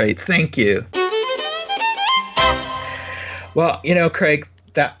 Great. Thank you. Well, Craig,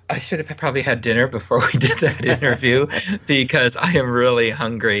 that I should have probably had dinner before we did that interview because I am really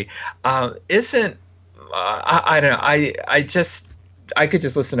hungry. I don't know. I could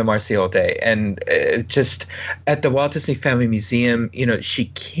just listen to Marcy all day. And just at the Walt Disney Family Museum, she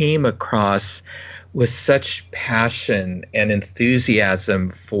came across with such passion and enthusiasm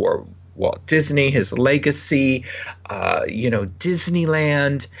for Walt Disney, his legacy,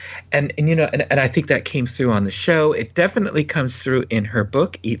 Disneyland. And I think that came through on the show. It definitely comes through in her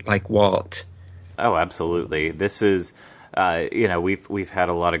book, Eat Like Walt. Oh, absolutely. This is, we've had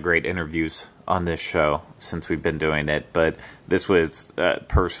a lot of great interviews on this show since we've been doing it, but this was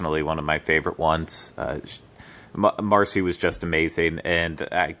personally one of my favorite ones. Marcy was just amazing, and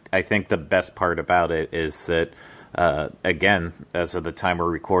I think the best part about it is that, again, as of the time we're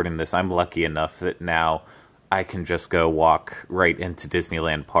recording this, I'm lucky enough that now I can just go walk right into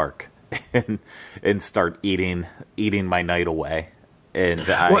Disneyland Park and start eating my night away. And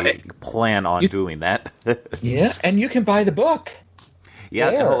I plan on doing that. Yeah, and you can buy the book.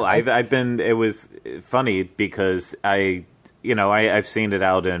 Yeah, I've been. It was funny because I've seen it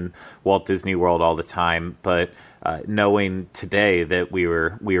out in Walt Disney World all the time, but knowing today that we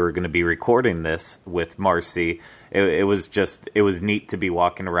were going to be recording this with Marcy, it was neat to be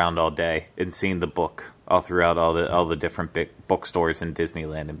walking around all day and seeing the book all throughout all the different big bookstores in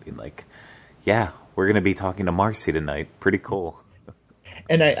Disneyland and being like, yeah, we're going to be talking to Marcy tonight. Pretty cool.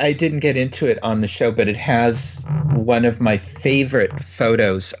 And I didn't get into it on the show, but it has one of my favorite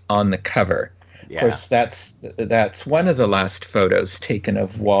photos on the cover. Yeah. Of course, that's one of the last photos taken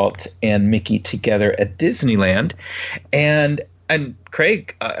of Walt and Mickey together at Disneyland. And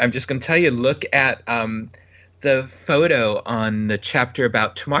Craig, I'm just going to tell you, look at the photo on the chapter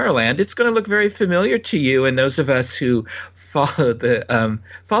about Tomorrowland. It's going to look very familiar to you and those of us who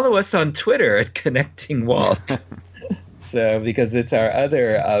follow us on Twitter at Connecting Walt. So, because it's our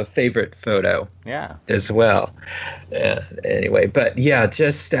other favorite photo, as well. Anyway, but yeah,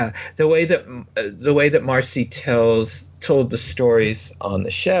 just the way that Marcy told the stories on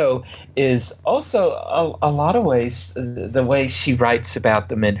the show is also a lot of ways the way she writes about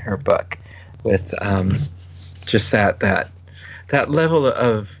them in her book, with just that level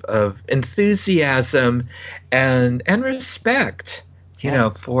of enthusiasm and respect,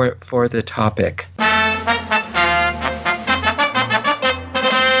 for the topic.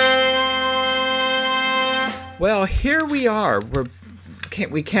 Well, here we are.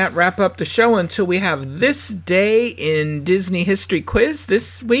 We can't wrap up the show until we have this day in Disney history quiz.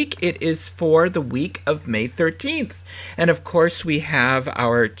 This week it is for the week of May 13th. And of course we have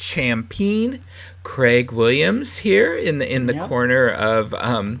our champion, Craig Williams, here in the corner of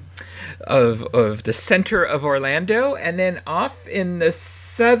the center of Orlando, and then off in the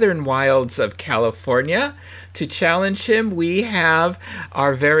southern wilds of California. To challenge him, we have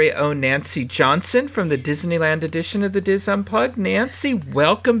our very own Nancy Johnson from the Disneyland edition of the Diz Unplugged. Nancy,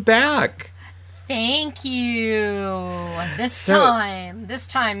 welcome back. Thank you. This time,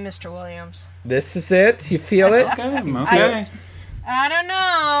 Mr. Williams. This is it? You feel it? Okay. I don't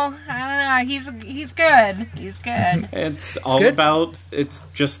know. He's good. He's good. It's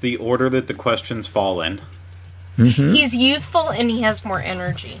just the order that the questions fall in. Mm-hmm. He's youthful and he has more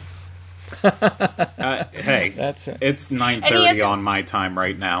energy. Hey, That's right. it's 9:30 on my time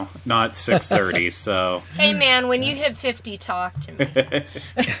right now, not 6:30. So, Hey man, when you hit 50, talk to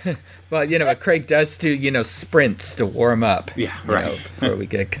me. Well, Craig does do, sprints to warm up. Yeah, right. Before we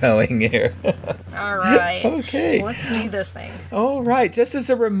get going here. All right. Okay. Let's do this thing. All right. Just as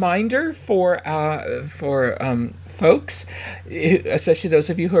a reminder for folks, especially those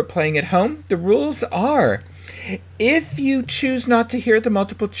of you who are playing at home, the rules are: if you choose not to hear the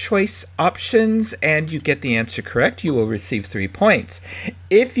multiple choice options and you get the answer correct, you will receive 3 points.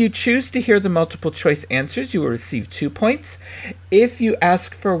 If you choose to hear the multiple choice answers, you will receive 2 points. If you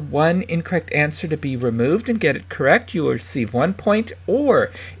ask for one incorrect answer to be removed and get it correct, you will receive 1 point.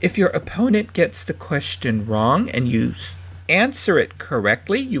 Or if your opponent gets the question wrong and you answer it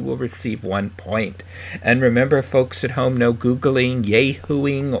correctly, you will receive 1 point. And remember, folks at home, no Googling,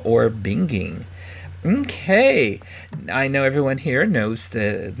 Yahooing, or Binging. Okay, I know everyone here knows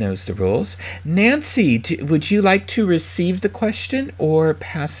the rules. Nancy, would you like to receive the question or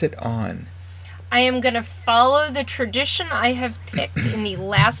pass it on? I am going to follow the tradition I have picked in the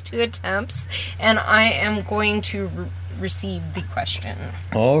last 2 attempts, and I am going to receive the question.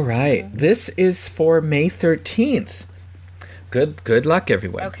 All right, this is for May 13th. Good luck,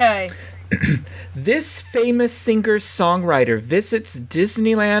 everyone. Okay. This famous singer-songwriter visits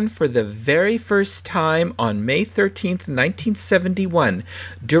Disneyland for the very first time on May 13th, 1971,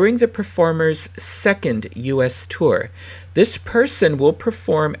 during the performer's second U.S. tour. This person will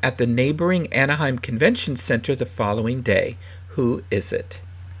perform at the neighboring Anaheim Convention Center the following day. Who is it?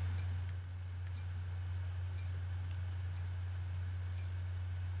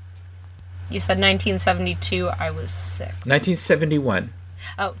 You said 1972. I was 6. 1971.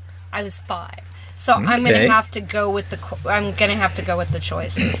 Oh, I was 5. So okay. I'm gonna have to go with the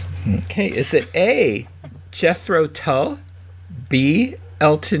choices. Okay, is it A, Jethro Tull, B,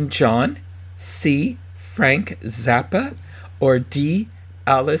 Elton John, C, Frank Zappa, or D,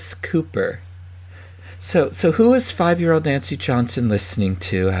 Alice Cooper? So who is 5-year-old Nancy Johnson listening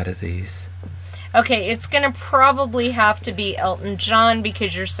to out of these? Okay, it's gonna probably have to be Elton John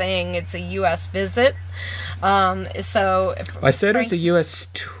because you're saying it's a U.S. visit. So I said it was a U.S.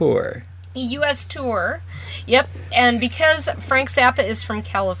 tour. U.S. tour, yep. And because Frank Zappa is from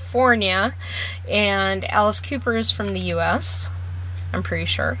California and Alice Cooper is from the U.S., I'm pretty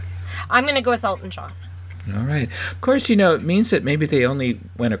sure, I'm going to go with Elton John. All right. Of course, it means that maybe they only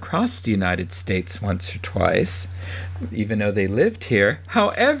went across the United States once or twice, even though they lived here.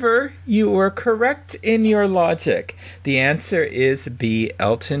 However, you were correct in your logic. The answer is B,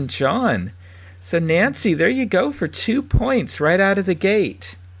 Elton John. So, Nancy, there you go for 2 points right out of the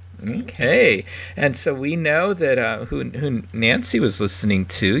gate. Okay, and so we know that who Nancy was listening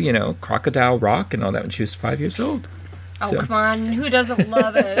to, Crocodile Rock and all that when she was 5 years old. Oh, so. Come on. Who doesn't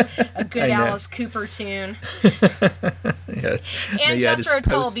love a good Alice Cooper tune? Yes. And Jethro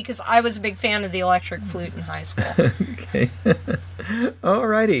Tull, because I was a big fan of the electric flute in high school. Okay. All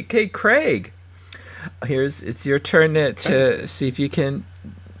righty. Okay, Craig, it's your turn to see if you can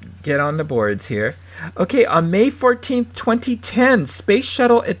get on the boards here. Okay, on May 14th, 2010, Space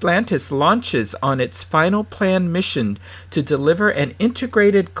Shuttle Atlantis launches on its final planned mission to deliver an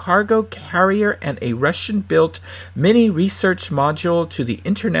integrated cargo carrier and a Russian-built mini research module to the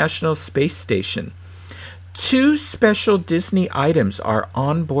International Space Station. 2 special Disney items are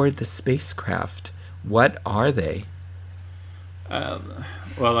on board the spacecraft. What are they?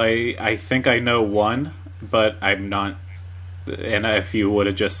 Well, I think I know one, but I'm not. And if you would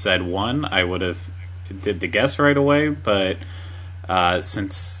have just said one, I would have did the guess right away. But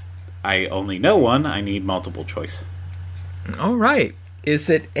since I only know one, I need multiple choice. All right. Is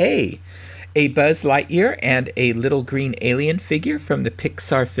it A Buzz Lightyear and a little green alien figure from the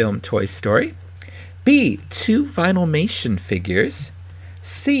Pixar film Toy Story? B, 2 Vinylmation figures?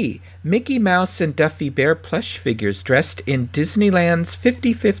 C, Mickey Mouse and Duffy Bear plush figures dressed in Disneyland's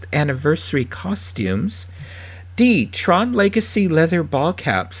 55th anniversary costumes? D, Tron Legacy leather ball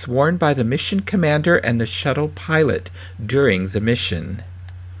caps worn by the mission commander and the shuttle pilot during the mission.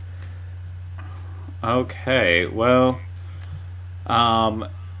 Okay, well,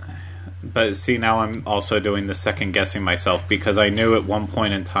 but see, now I'm also doing the second guessing myself because I knew at one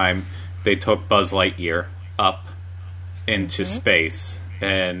point in time they took Buzz Lightyear up into space,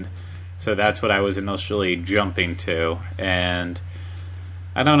 and so that's what I was initially jumping to, and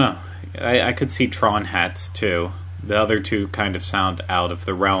I don't know. I could see Tron hats too. The other two kind of sound out of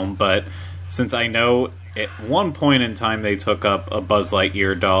the realm, but since I know at one point in time they took up a Buzz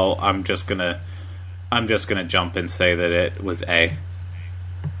Lightyear doll, I'm just gonna jump and say that it was A.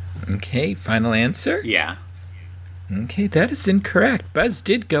 Okay, final answer? Yeah. Okay, that is incorrect. Buzz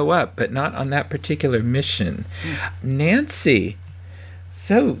did go up, but not on that particular mission. Nancy,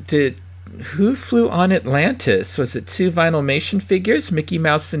 so who flew on Atlantis? Was it two Vinylmation figures, Mickey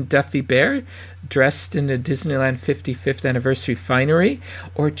Mouse and Duffy Bear, dressed in the Disneyland 55th anniversary finery,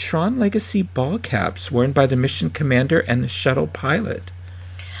 or Tron Legacy ball caps worn by the mission commander and the shuttle pilot?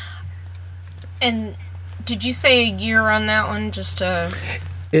 And did you say a year on that one? Just to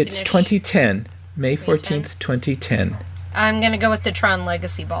It's finish? 2010, May 14th, 2010. I'm going to go with the Tron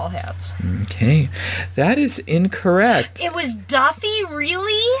Legacy ball hats. Okay, that is incorrect. It was Duffy,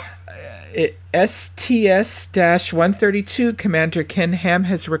 really? STS-132 Commander Ken Ham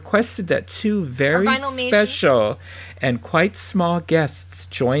has requested that two very Vinylmation? special and quite small guests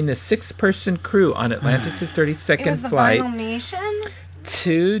join the six-person crew on Atlantis' It 32nd was the flight. Vinylmation?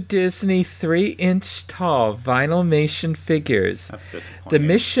 Two Disney 3-inch tall Vinylmation figures. That's disappointing. The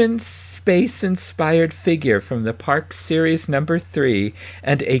Mission Space-inspired figure from the Park Series number 3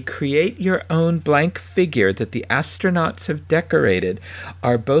 and a create-your-own blank figure that the astronauts have decorated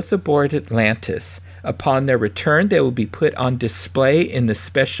are both aboard Atlantis. Upon their return, they will be put on display in the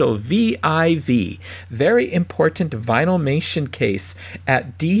special VIV, Very Important Vinylmation case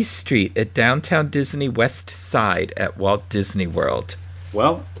at D Street at downtown Disney West Side at Walt Disney World.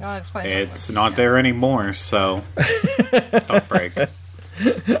 Well, I'll explain it's not there anymore, so tough break.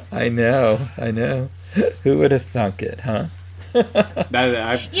 I know. Who would have thunk it, huh?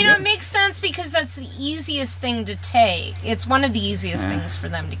 It makes sense because that's the easiest thing to take. It's one of the easiest things for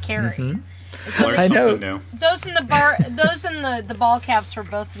them to carry. So Learn I know. something new. those in the ball caps were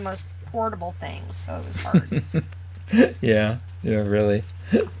both the most portable things, so it was hard. Yeah, really.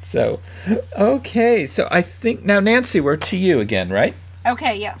 So, okay. So I think now, Nancy, we're to you again, right?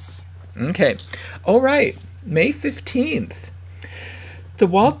 Okay, yes. Okay. All right. May 15th. The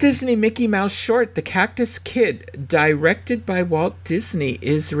Walt Disney Mickey Mouse short, The Cactus Kid, directed by Walt Disney,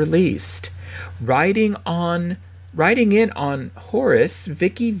 is released. Writing in on Horace,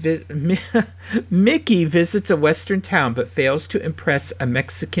 Mickey visits a western town but fails to impress a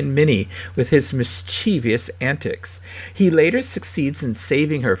Mexican Minnie with his mischievous antics. He later succeeds in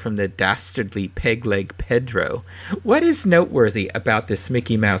saving her from the dastardly peg-leg Pedro. What is noteworthy about this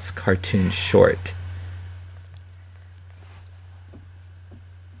Mickey Mouse cartoon short?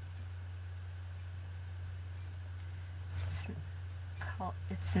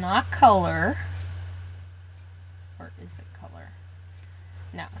 It's not color. Or is it color?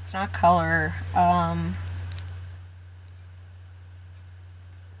 No, it's not color. I'm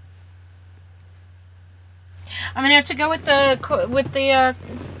gonna have to go with the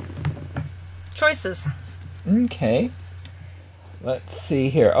choices. Okay. Let's see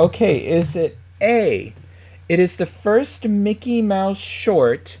here. Okay, is it A? It is the first Mickey Mouse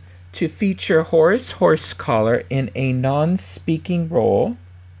short to feature Horace Horsecollar in a non-speaking role.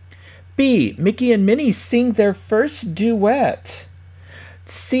 B. Mickey and Minnie sing their first duet.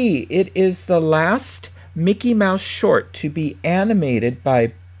 C. It is the last Mickey Mouse short to be animated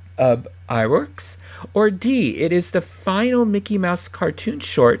by Iwerks. Or D. It is the final Mickey Mouse cartoon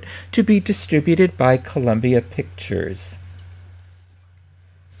short to be distributed by Columbia Pictures.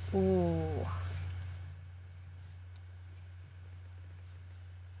 Ooh.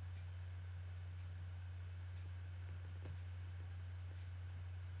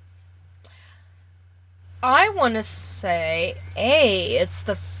 I want to say A. It's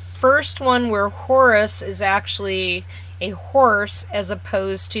the first one where Horace is actually a horse as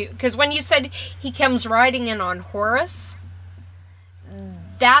opposed to... Because when you said he comes riding in on Horace,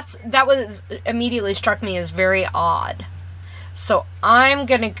 that was immediately struck me as very odd. So I'm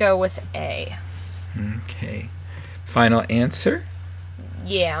going to go with A. Okay. Final answer?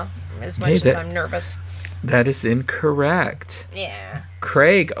 Yeah, as much as I'm nervous. That is incorrect. Yeah.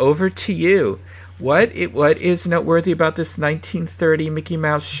 Craig, over to you. What is noteworthy about this 1930 Mickey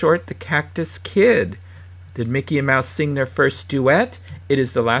Mouse short, The Cactus Kid? Did Mickey and Mouse sing their first duet? It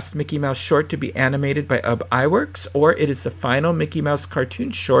is the last Mickey Mouse short to be animated by Iwerks, or it is the final Mickey Mouse cartoon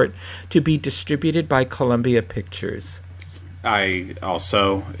short to be distributed by Columbia Pictures? I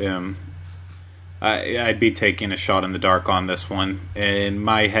also am. I'd be taking a shot in the dark on this one. In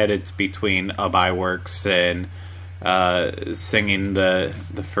my head, it's between Iwerks and singing the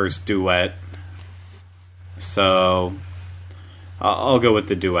first duet. So I'll go with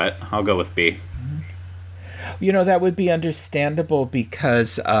the duet. I'll go with B. That would be understandable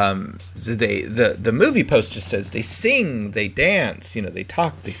because the movie poster says they sing, they dance, they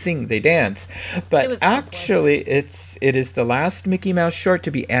talk, they sing, they dance. But actually, it is the last Mickey Mouse short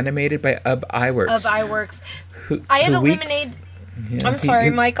to be animated by Iwerks. Iwerks. I had eliminated Yeah, I'm sorry,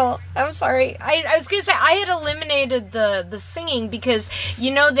 Michael. I'm sorry. I was gonna say I had eliminated the singing because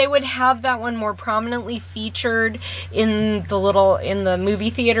they would have that one more prominently featured in the movie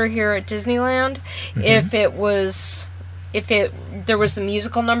theater here at Disneyland. There was the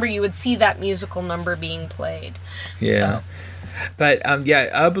musical number, you would see that musical number being played. Yeah. So. But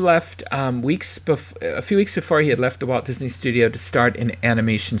Ub left a few weeks before he had left the Walt Disney Studio to start an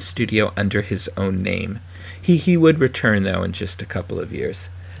animation studio under his own name. He would return though in just a couple of years.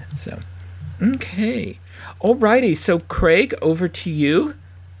 So, okay, alrighty. So Craig, over to you.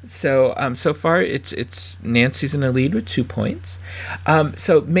 So so far it's Nancy's in the lead with 2 points.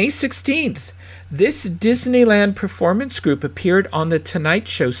 So May 16th. This Disneyland performance group appeared on The Tonight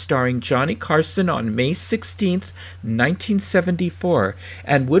Show starring Johnny Carson on May 16th, 1974,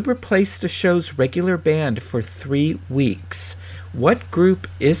 and would replace the show's regular band for 3 weeks. What group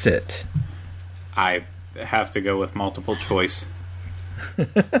is it? I have to go with multiple choice.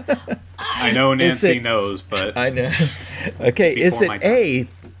 I know Nancy knows, but I know. Okay, is it A?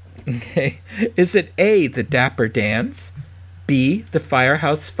 Okay, is it A, the Dapper Dans? B, the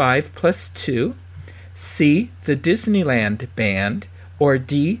Firehouse 5+2, C, the Disneyland Band, or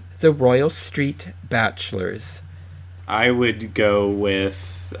D, the Royal Street Bachelors? I would go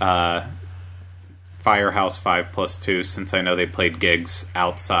with Firehouse 5+2 since I know they played gigs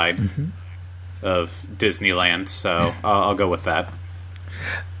outside of Disneyland, so I'll go with that.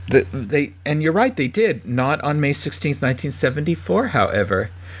 And you're right, they did. Not on May 16th, 1974, however.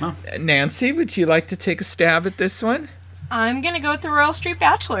 Huh. Nancy, would you like to take a stab at this one? I'm going to go with the Royal Street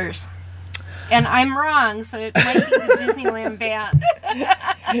Bachelors. And I'm wrong, so it might be the Disneyland Band.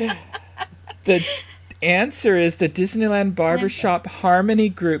 The answer is the Disneyland Barbershop Harmony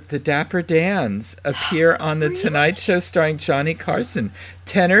Group, the Dapper Dans, appear on The Tonight Show starring Johnny Carson.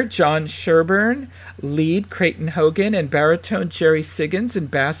 Tenor John Sherburne, lead Creighton Hogan, and baritone Jerry Siggins and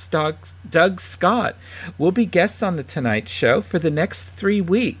bass Doug Scott will be guests on The Tonight Show for the next 3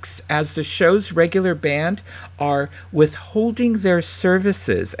 weeks, as the show's regular band are withholding their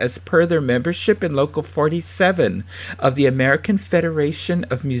services as per their membership in Local 47 of the American Federation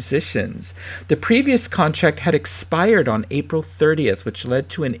of Musicians. The previous contract had expired on April 30th, which led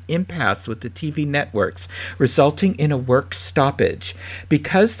to an impasse with the TV networks, resulting in a work stoppage.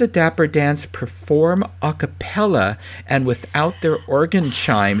 Because the Dapper Dans perform a cappella and without their organ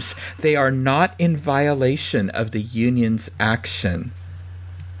chimes, they are not in violation of the union's action.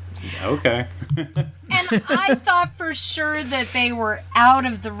 Okay. And I thought for sure that they were out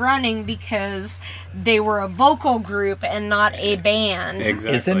of the running because they were a vocal group and not a band.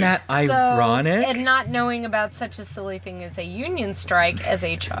 Exactly. Isn't that ironic? And not knowing about such a silly thing as a union strike as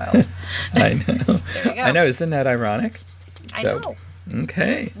a child. I know. There you go. I know. Isn't that ironic? I know.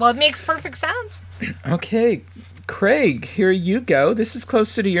 Okay. Well, it makes perfect sense. Okay. Craig, here you go. This is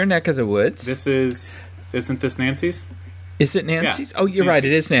closer to your neck of the woods. Isn't this Nancy's? Is it Nancy's? Yeah, oh, you're right.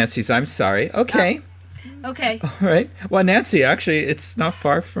 It is Nancy's. I'm sorry. Okay. Okay. All right. Well, Nancy, actually, it's not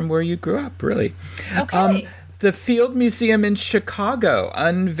far from where you grew up, really. Okay. The Field Museum in Chicago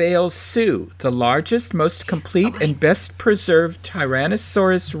unveils Sue, the largest, most complete, and best preserved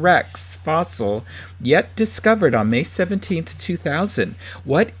Tyrannosaurus rex fossil yet discovered on May 17th, 2000.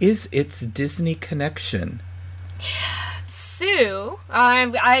 What is its Disney connection? Sue,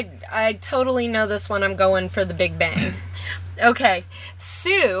 I totally know this one. I'm going for the Big Bang. Okay,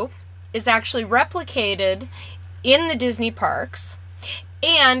 Sue is actually replicated in the Disney parks,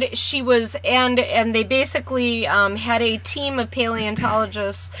 and she was and they basically had a team of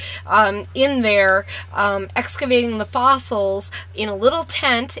paleontologists in there excavating the fossils in a little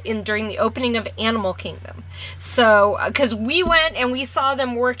tent during the opening of Animal Kingdom. So, because we went and we saw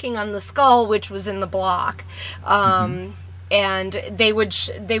them working on the skull, which was in the block. And they would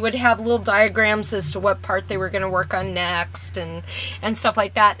have little diagrams as to what part they were going to work on next and stuff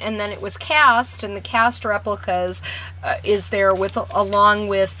like that. And then it was cast, and the cast replicas is there along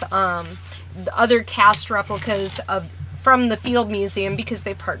with the other cast replicas from the Field Museum, because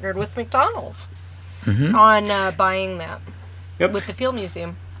they partnered with McDonald's on buying that with the Field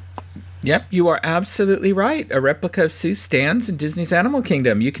Museum. Yep, you are absolutely right. A replica of Sue stands in Disney's Animal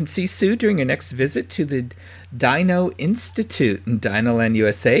Kingdom. You can see Sue during your next visit to the Dino Institute in Dinoland,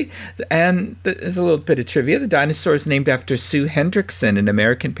 USA. And there's a little bit of trivia. The dinosaur is named after Sue Hendrickson, an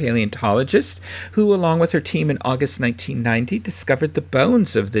American paleontologist who, along with her team in August 1990, discovered the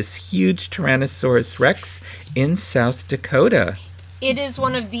bones of this huge Tyrannosaurus rex in South Dakota. It is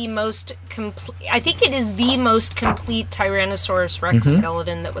one of the most complete... I think it is the most complete Tyrannosaurus rex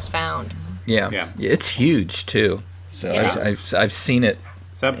skeleton that was found. Yeah. It's huge, too. So I've seen it.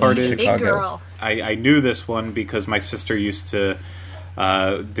 Sad part is, Big girl. I knew this one because my sister used to.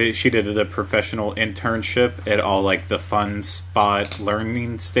 She did a professional internship at all like the fun spot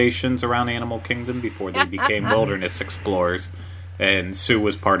learning stations around Animal Kingdom before they became wilderness explorers, and Sue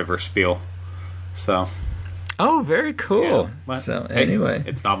was part of her spiel. So. Oh, very cool. Yeah, so hey, anyway,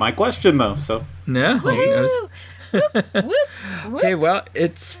 it's not my question though. So no. Woohoo! Whoop, whoop. Okay, well,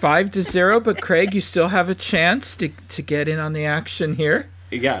 it's 5-0, but Craig, you still have a chance to get in on the action here.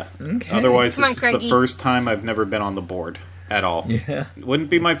 yeah. Okay. Otherwise, Come on, this is the Craigie. first time I've never been on the board at all. Yeah. It wouldn't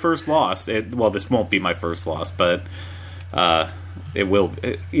be my first loss. Well, this won't be my first loss, but it will.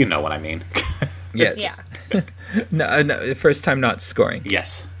 You know what I mean? Yes. Yeah. No, the first time not scoring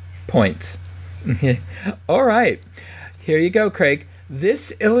Yes. points. All right. Here you go, Craig.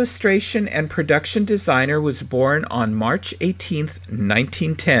 This illustration and production designer was born on March 18th,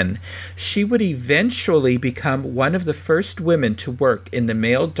 1910. She would eventually become one of the first women to work in the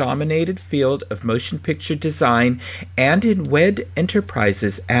male-dominated field of motion picture design and in WED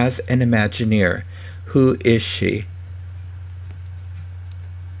Enterprises as an Imagineer. Who is she?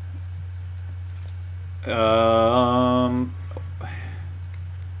 I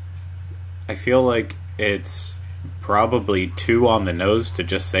feel like it's probably too on the nose to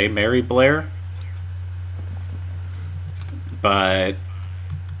just say Mary Blair, but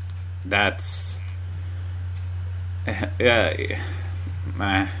that's yeah.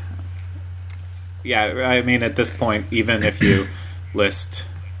 I mean, at this point, even if you list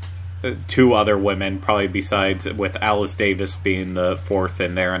two other women, probably besides with Alice Davis being the fourth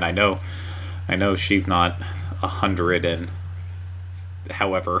in there, and I know she's not 100 and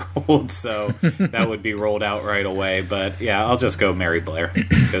however old, so that would be rolled out right away. But yeah, I'll just go Mary Blair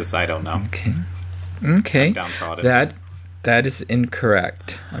because I don't know. Okay. I'm downtrodden. That is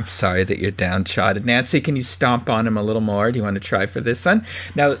incorrect. I'm sorry that you're downtrodden. Nancy, can you stomp on him a little more? Do you want to try for this one?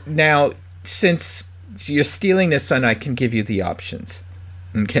 Now, since you're stealing this one, I can give you the options.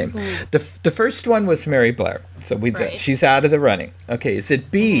 Okay. The first one was Mary Blair, so Right. she's out of the running. Okay. Is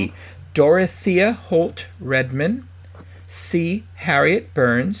it B, Dorothea Holt Redman, C, Harriet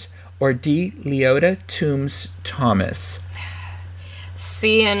Burns, or D, Leota Toombs Thomas?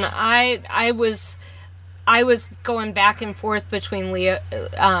 See, and I was going back and forth between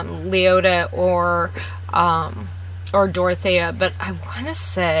Leota or Dorothea, but I want to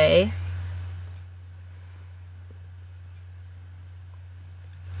say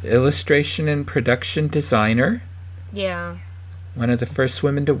Illustration and production designer, yeah. one of the first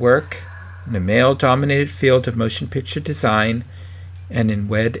women to work in the male-dominated field of motion picture design and in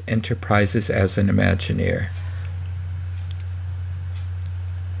WED Enterprises as an Imagineer.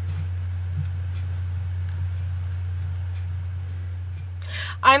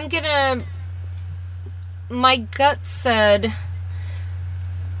 I'm gonna. My gut said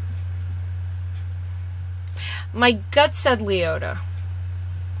Leota.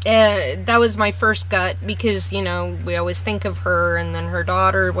 That was my first gut because, you know, we always think of her, and then her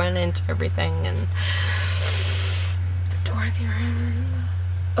daughter went into everything, and Dorothy.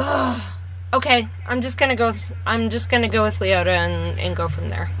 Okay, I'm just gonna go with Leota and go from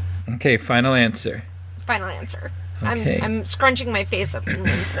there. Okay, final answer. Final answer. Okay. I'm scrunching my face up and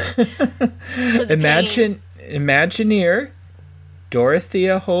wincing. For the pain. Imagineer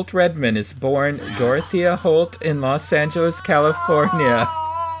Dorothea Holt Redman is born Dorothea Holt in Los Angeles, California.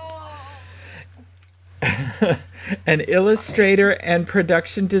 An illustrator and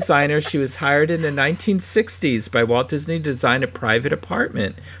production designer, she was hired in the 1960s by Walt Disney to design a private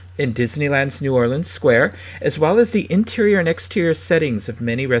apartment in Disneyland's New Orleans Square, as well as the interior and exterior settings of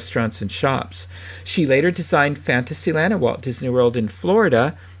many restaurants and shops. She later designed Fantasyland at Walt Disney World in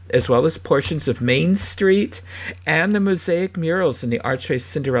Florida, as well as portions of Main Street and the mosaic murals in the Archway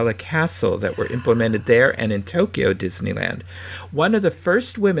Cinderella Castle that were implemented there and in Tokyo Disneyland. One of the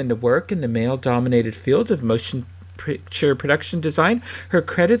first women to work in the male-dominated field of motion picture production design, her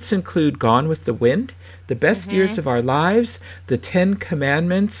credits include Gone with the Wind, The Best Years of Our Lives, The 10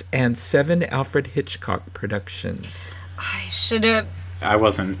 Commandments, and 7 Alfred Hitchcock productions. I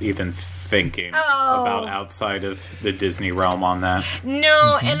wasn't even thinking about outside of the Disney realm on that.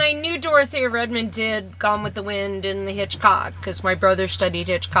 No, and I knew Dorothea Redman did Gone with the Wind and the Hitchcock because my brother studied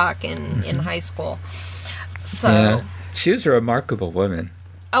Hitchcock in high school. So, yeah, she was a remarkable woman.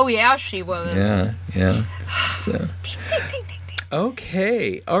 Oh yeah, she was. Yeah. So,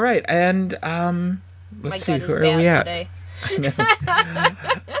 okay, all right, and let's see, who are we at? Today.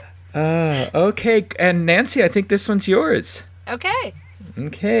 Okay, and Nancy, I think this one's yours. Okay.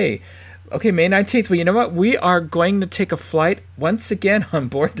 Okay. Okay, May 19th. Well, you know what? We are going to take a flight once again on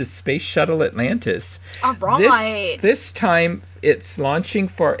board the Space Shuttle Atlantis. All right. This time, it's launching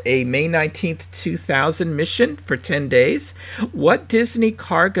for a May 19th, 2000 mission for 10 days. What Disney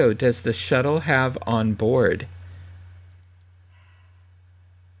cargo does the shuttle have on board?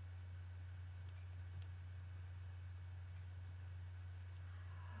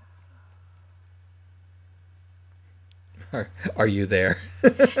 Are you there?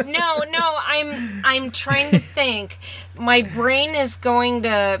 No, I'm trying to think. My brain is going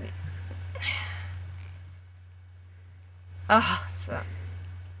to.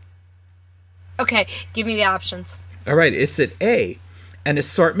 Okay, give me the options. All right, is it A, an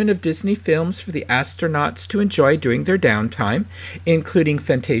assortment of Disney films for the astronauts to enjoy during their downtime, including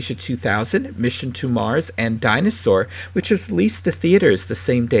Fantasia 2000, Mission to Mars, and Dinosaur, which was released to theaters the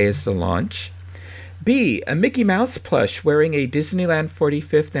same day as the launch? B, a Mickey Mouse plush wearing a Disneyland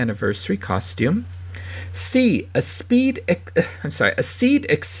 45th anniversary costume? C, a seed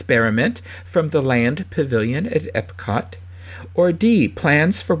experiment from the Land Pavilion at Epcot? Or D,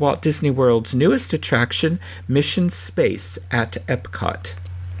 plans for Walt Disney World's newest attraction, Mission Space at Epcot?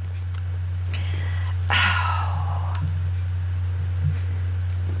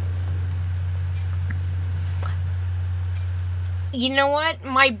 You know what?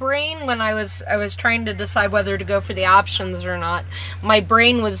 My brain, when I was trying to decide whether to go for the options or not, my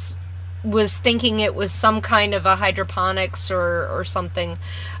brain was thinking it was some kind of a hydroponics or something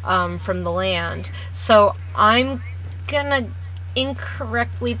from the land. So I'm gonna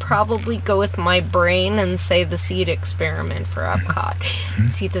incorrectly probably go with my brain and say the seed experiment for Epcot.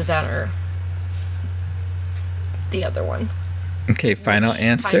 It's either that or the other one. Okay, final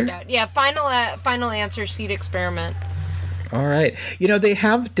answer? Yeah, final answer, seed experiment. All right. You know, they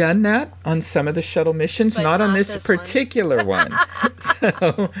have done that on some of the shuttle missions, But not on not this this particular one.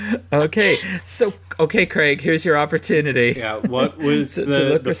 Okay, Craig, here's your opportunity. Yeah, what was To the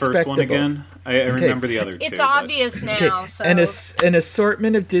look first one respectable. again? I remember the other two. It's but- obvious now, so... An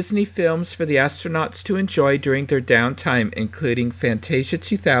assortment of Disney films for the astronauts to enjoy during their downtime, including Fantasia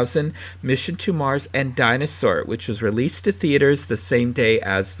 2000, Mission to Mars, and Dinosaur, which was released to theaters the same day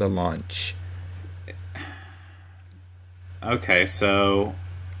as the launch. Okay, so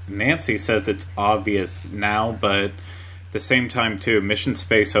Nancy says it's obvious now, but at the same time, too, Mission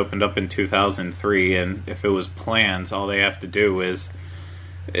Space opened up in 2003, and if it was plans, all they have to do is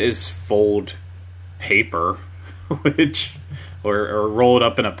fold paper, which or roll it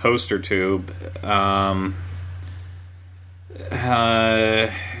up in a poster tube, and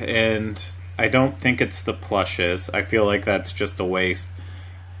I don't think it's the plushes. I feel like that's just a waste.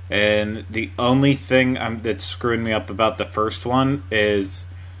 And the only thing that's screwing me up about the first one is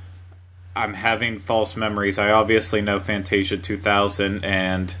I'm having false memories. I obviously know Fantasia 2000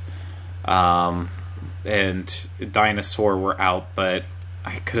 and Dinosaur were out, but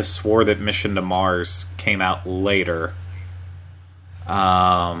I could have swore that Mission to Mars came out later.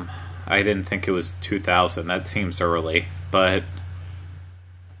 I didn't think it was 2000. That seems early, but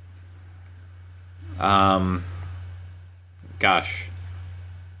gosh.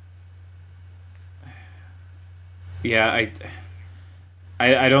 Yeah,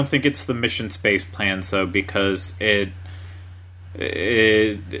 I don't think it's the Mission Space plans though, because it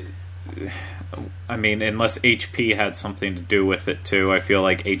I mean, unless HP had something to do with it too, I feel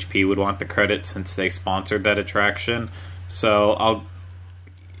like HP would want the credit since they sponsored that attraction. So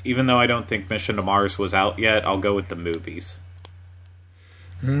even though I don't think Mission to Mars was out yet, I'll go with the movies.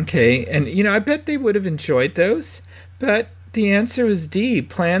 Okay, and I bet they would have enjoyed those, but the answer is D,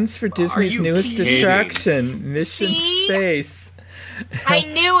 plans for Disney's newest attraction, Mission Space. I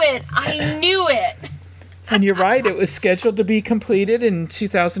knew it! And you're right, it was scheduled to be completed in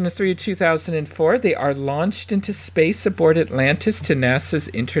 2003 or 2004. They are launched into space aboard Atlantis to NASA's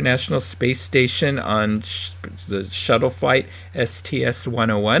International Space Station on the shuttle flight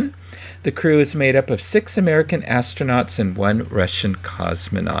STS-101. The crew is made up of 6 American astronauts and 1 Russian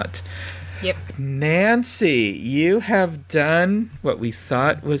cosmonaut. Yep. Nancy, you have done what we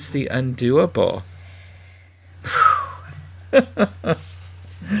thought was the undoable.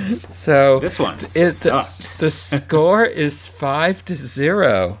 So This one sucked. the score is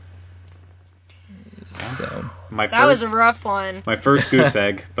 5-0. So That was a rough one. My first goose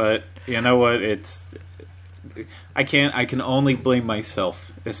egg, but you know what? I can only blame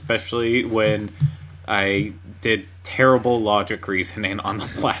myself, especially when I did terrible logic reasoning on the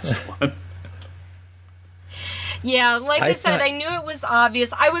last one. Yeah, like I said, thought- I knew it was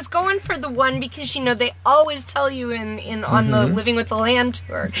obvious. I was going for the one because, they always tell you in on the Living with the Land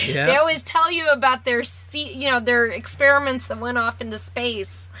tour. Yeah. They always tell you about their their experiments that went off into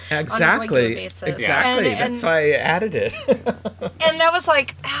space on a regular Exactly. basis. Exactly. And That's why I added it. and I was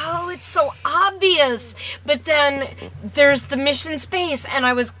like, oh, it's so obvious. But then there's the mission space, and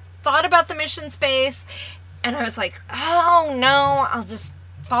I thought about the mission space, and I was like, oh no, I'll just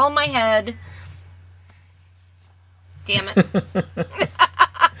follow my head. Damn it.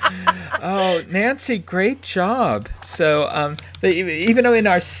 Oh, Nancy, great job. So, even though in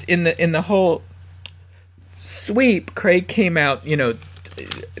the whole sweep, Craig came out,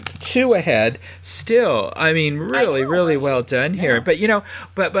 2 ahead. Still, I mean, really well done here. But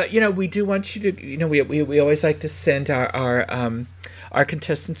we do want you to, we always like to send our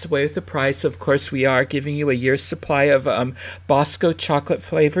contestants away with a prize. So, of course, we are giving you a year's supply of Bosco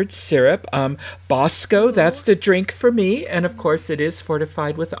chocolate-flavored syrup. Bosco, that's the drink for me. And, of course, it is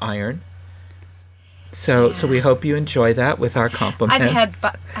fortified with iron. So we hope you enjoy that with our compliments.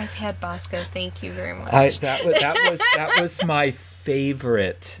 I've had Bosco. Thank you very much. That was my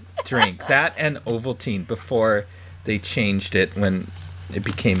favorite drink. That and Ovaltine before they changed it when it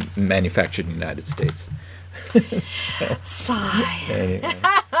became manufactured in the United States. Sigh. Anyway.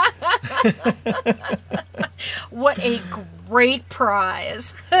 What a great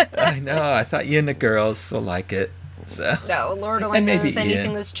prize. I know. I thought you and the girls will like it. So. No, Lord only knows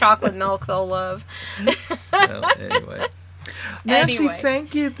anything that's chocolate milk they'll love. Well, anyway. Nancy,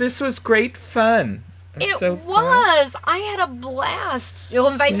 thank you. This was great fun. It was. I had a blast. You'll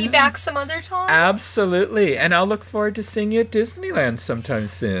invite me back some other time? Absolutely. And I'll look forward to seeing you at Disneyland sometime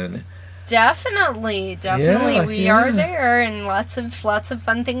soon. Definitely. We are there, and lots of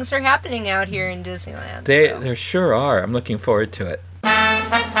fun things are happening out here in Disneyland. There sure are. I'm looking forward to it.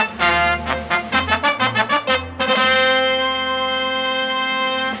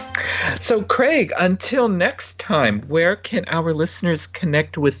 So, Craig, until next time, where can our listeners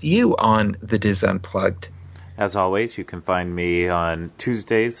connect with you on the Diz Unplugged? As always, you can find me on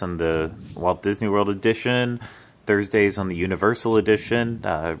Tuesdays on the Walt Disney World edition, Thursdays on the Universal edition,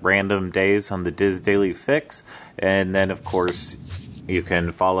 random days on the Diz Daily Fix, and then, of course, you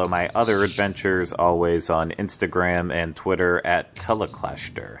can follow my other adventures always on Instagram and Twitter at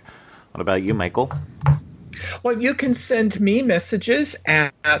Teleclaster. What about you, Michael? Well, you can send me messages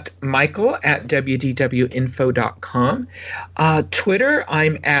at michael@wdwinfo.com. Twitter,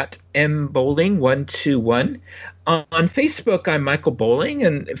 I'm at mbowling121. On Facebook, I'm Michael Bowling,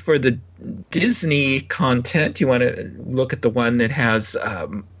 and for the Disney content, you want to look at the one that has,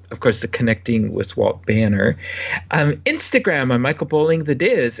 of course, the Connecting with Walt banner. Instagram, I'm Michael Bowling the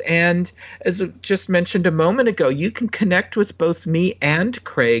Diz, and as I just mentioned a moment ago, you can connect with both me and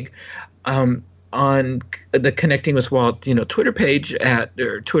Craig on the Connecting with Walt, Twitter page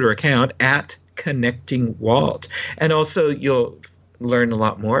or Twitter account at Connecting Walt, and also you'll learn a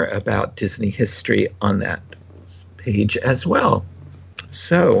lot more about Disney history on that page as well.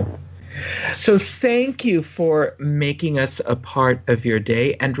 So thank you for making us a part of your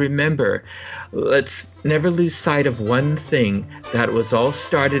day, and remember, let's never lose sight of one thing: that was all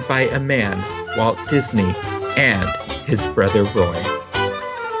started by a man, Walt Disney, and his brother Roy.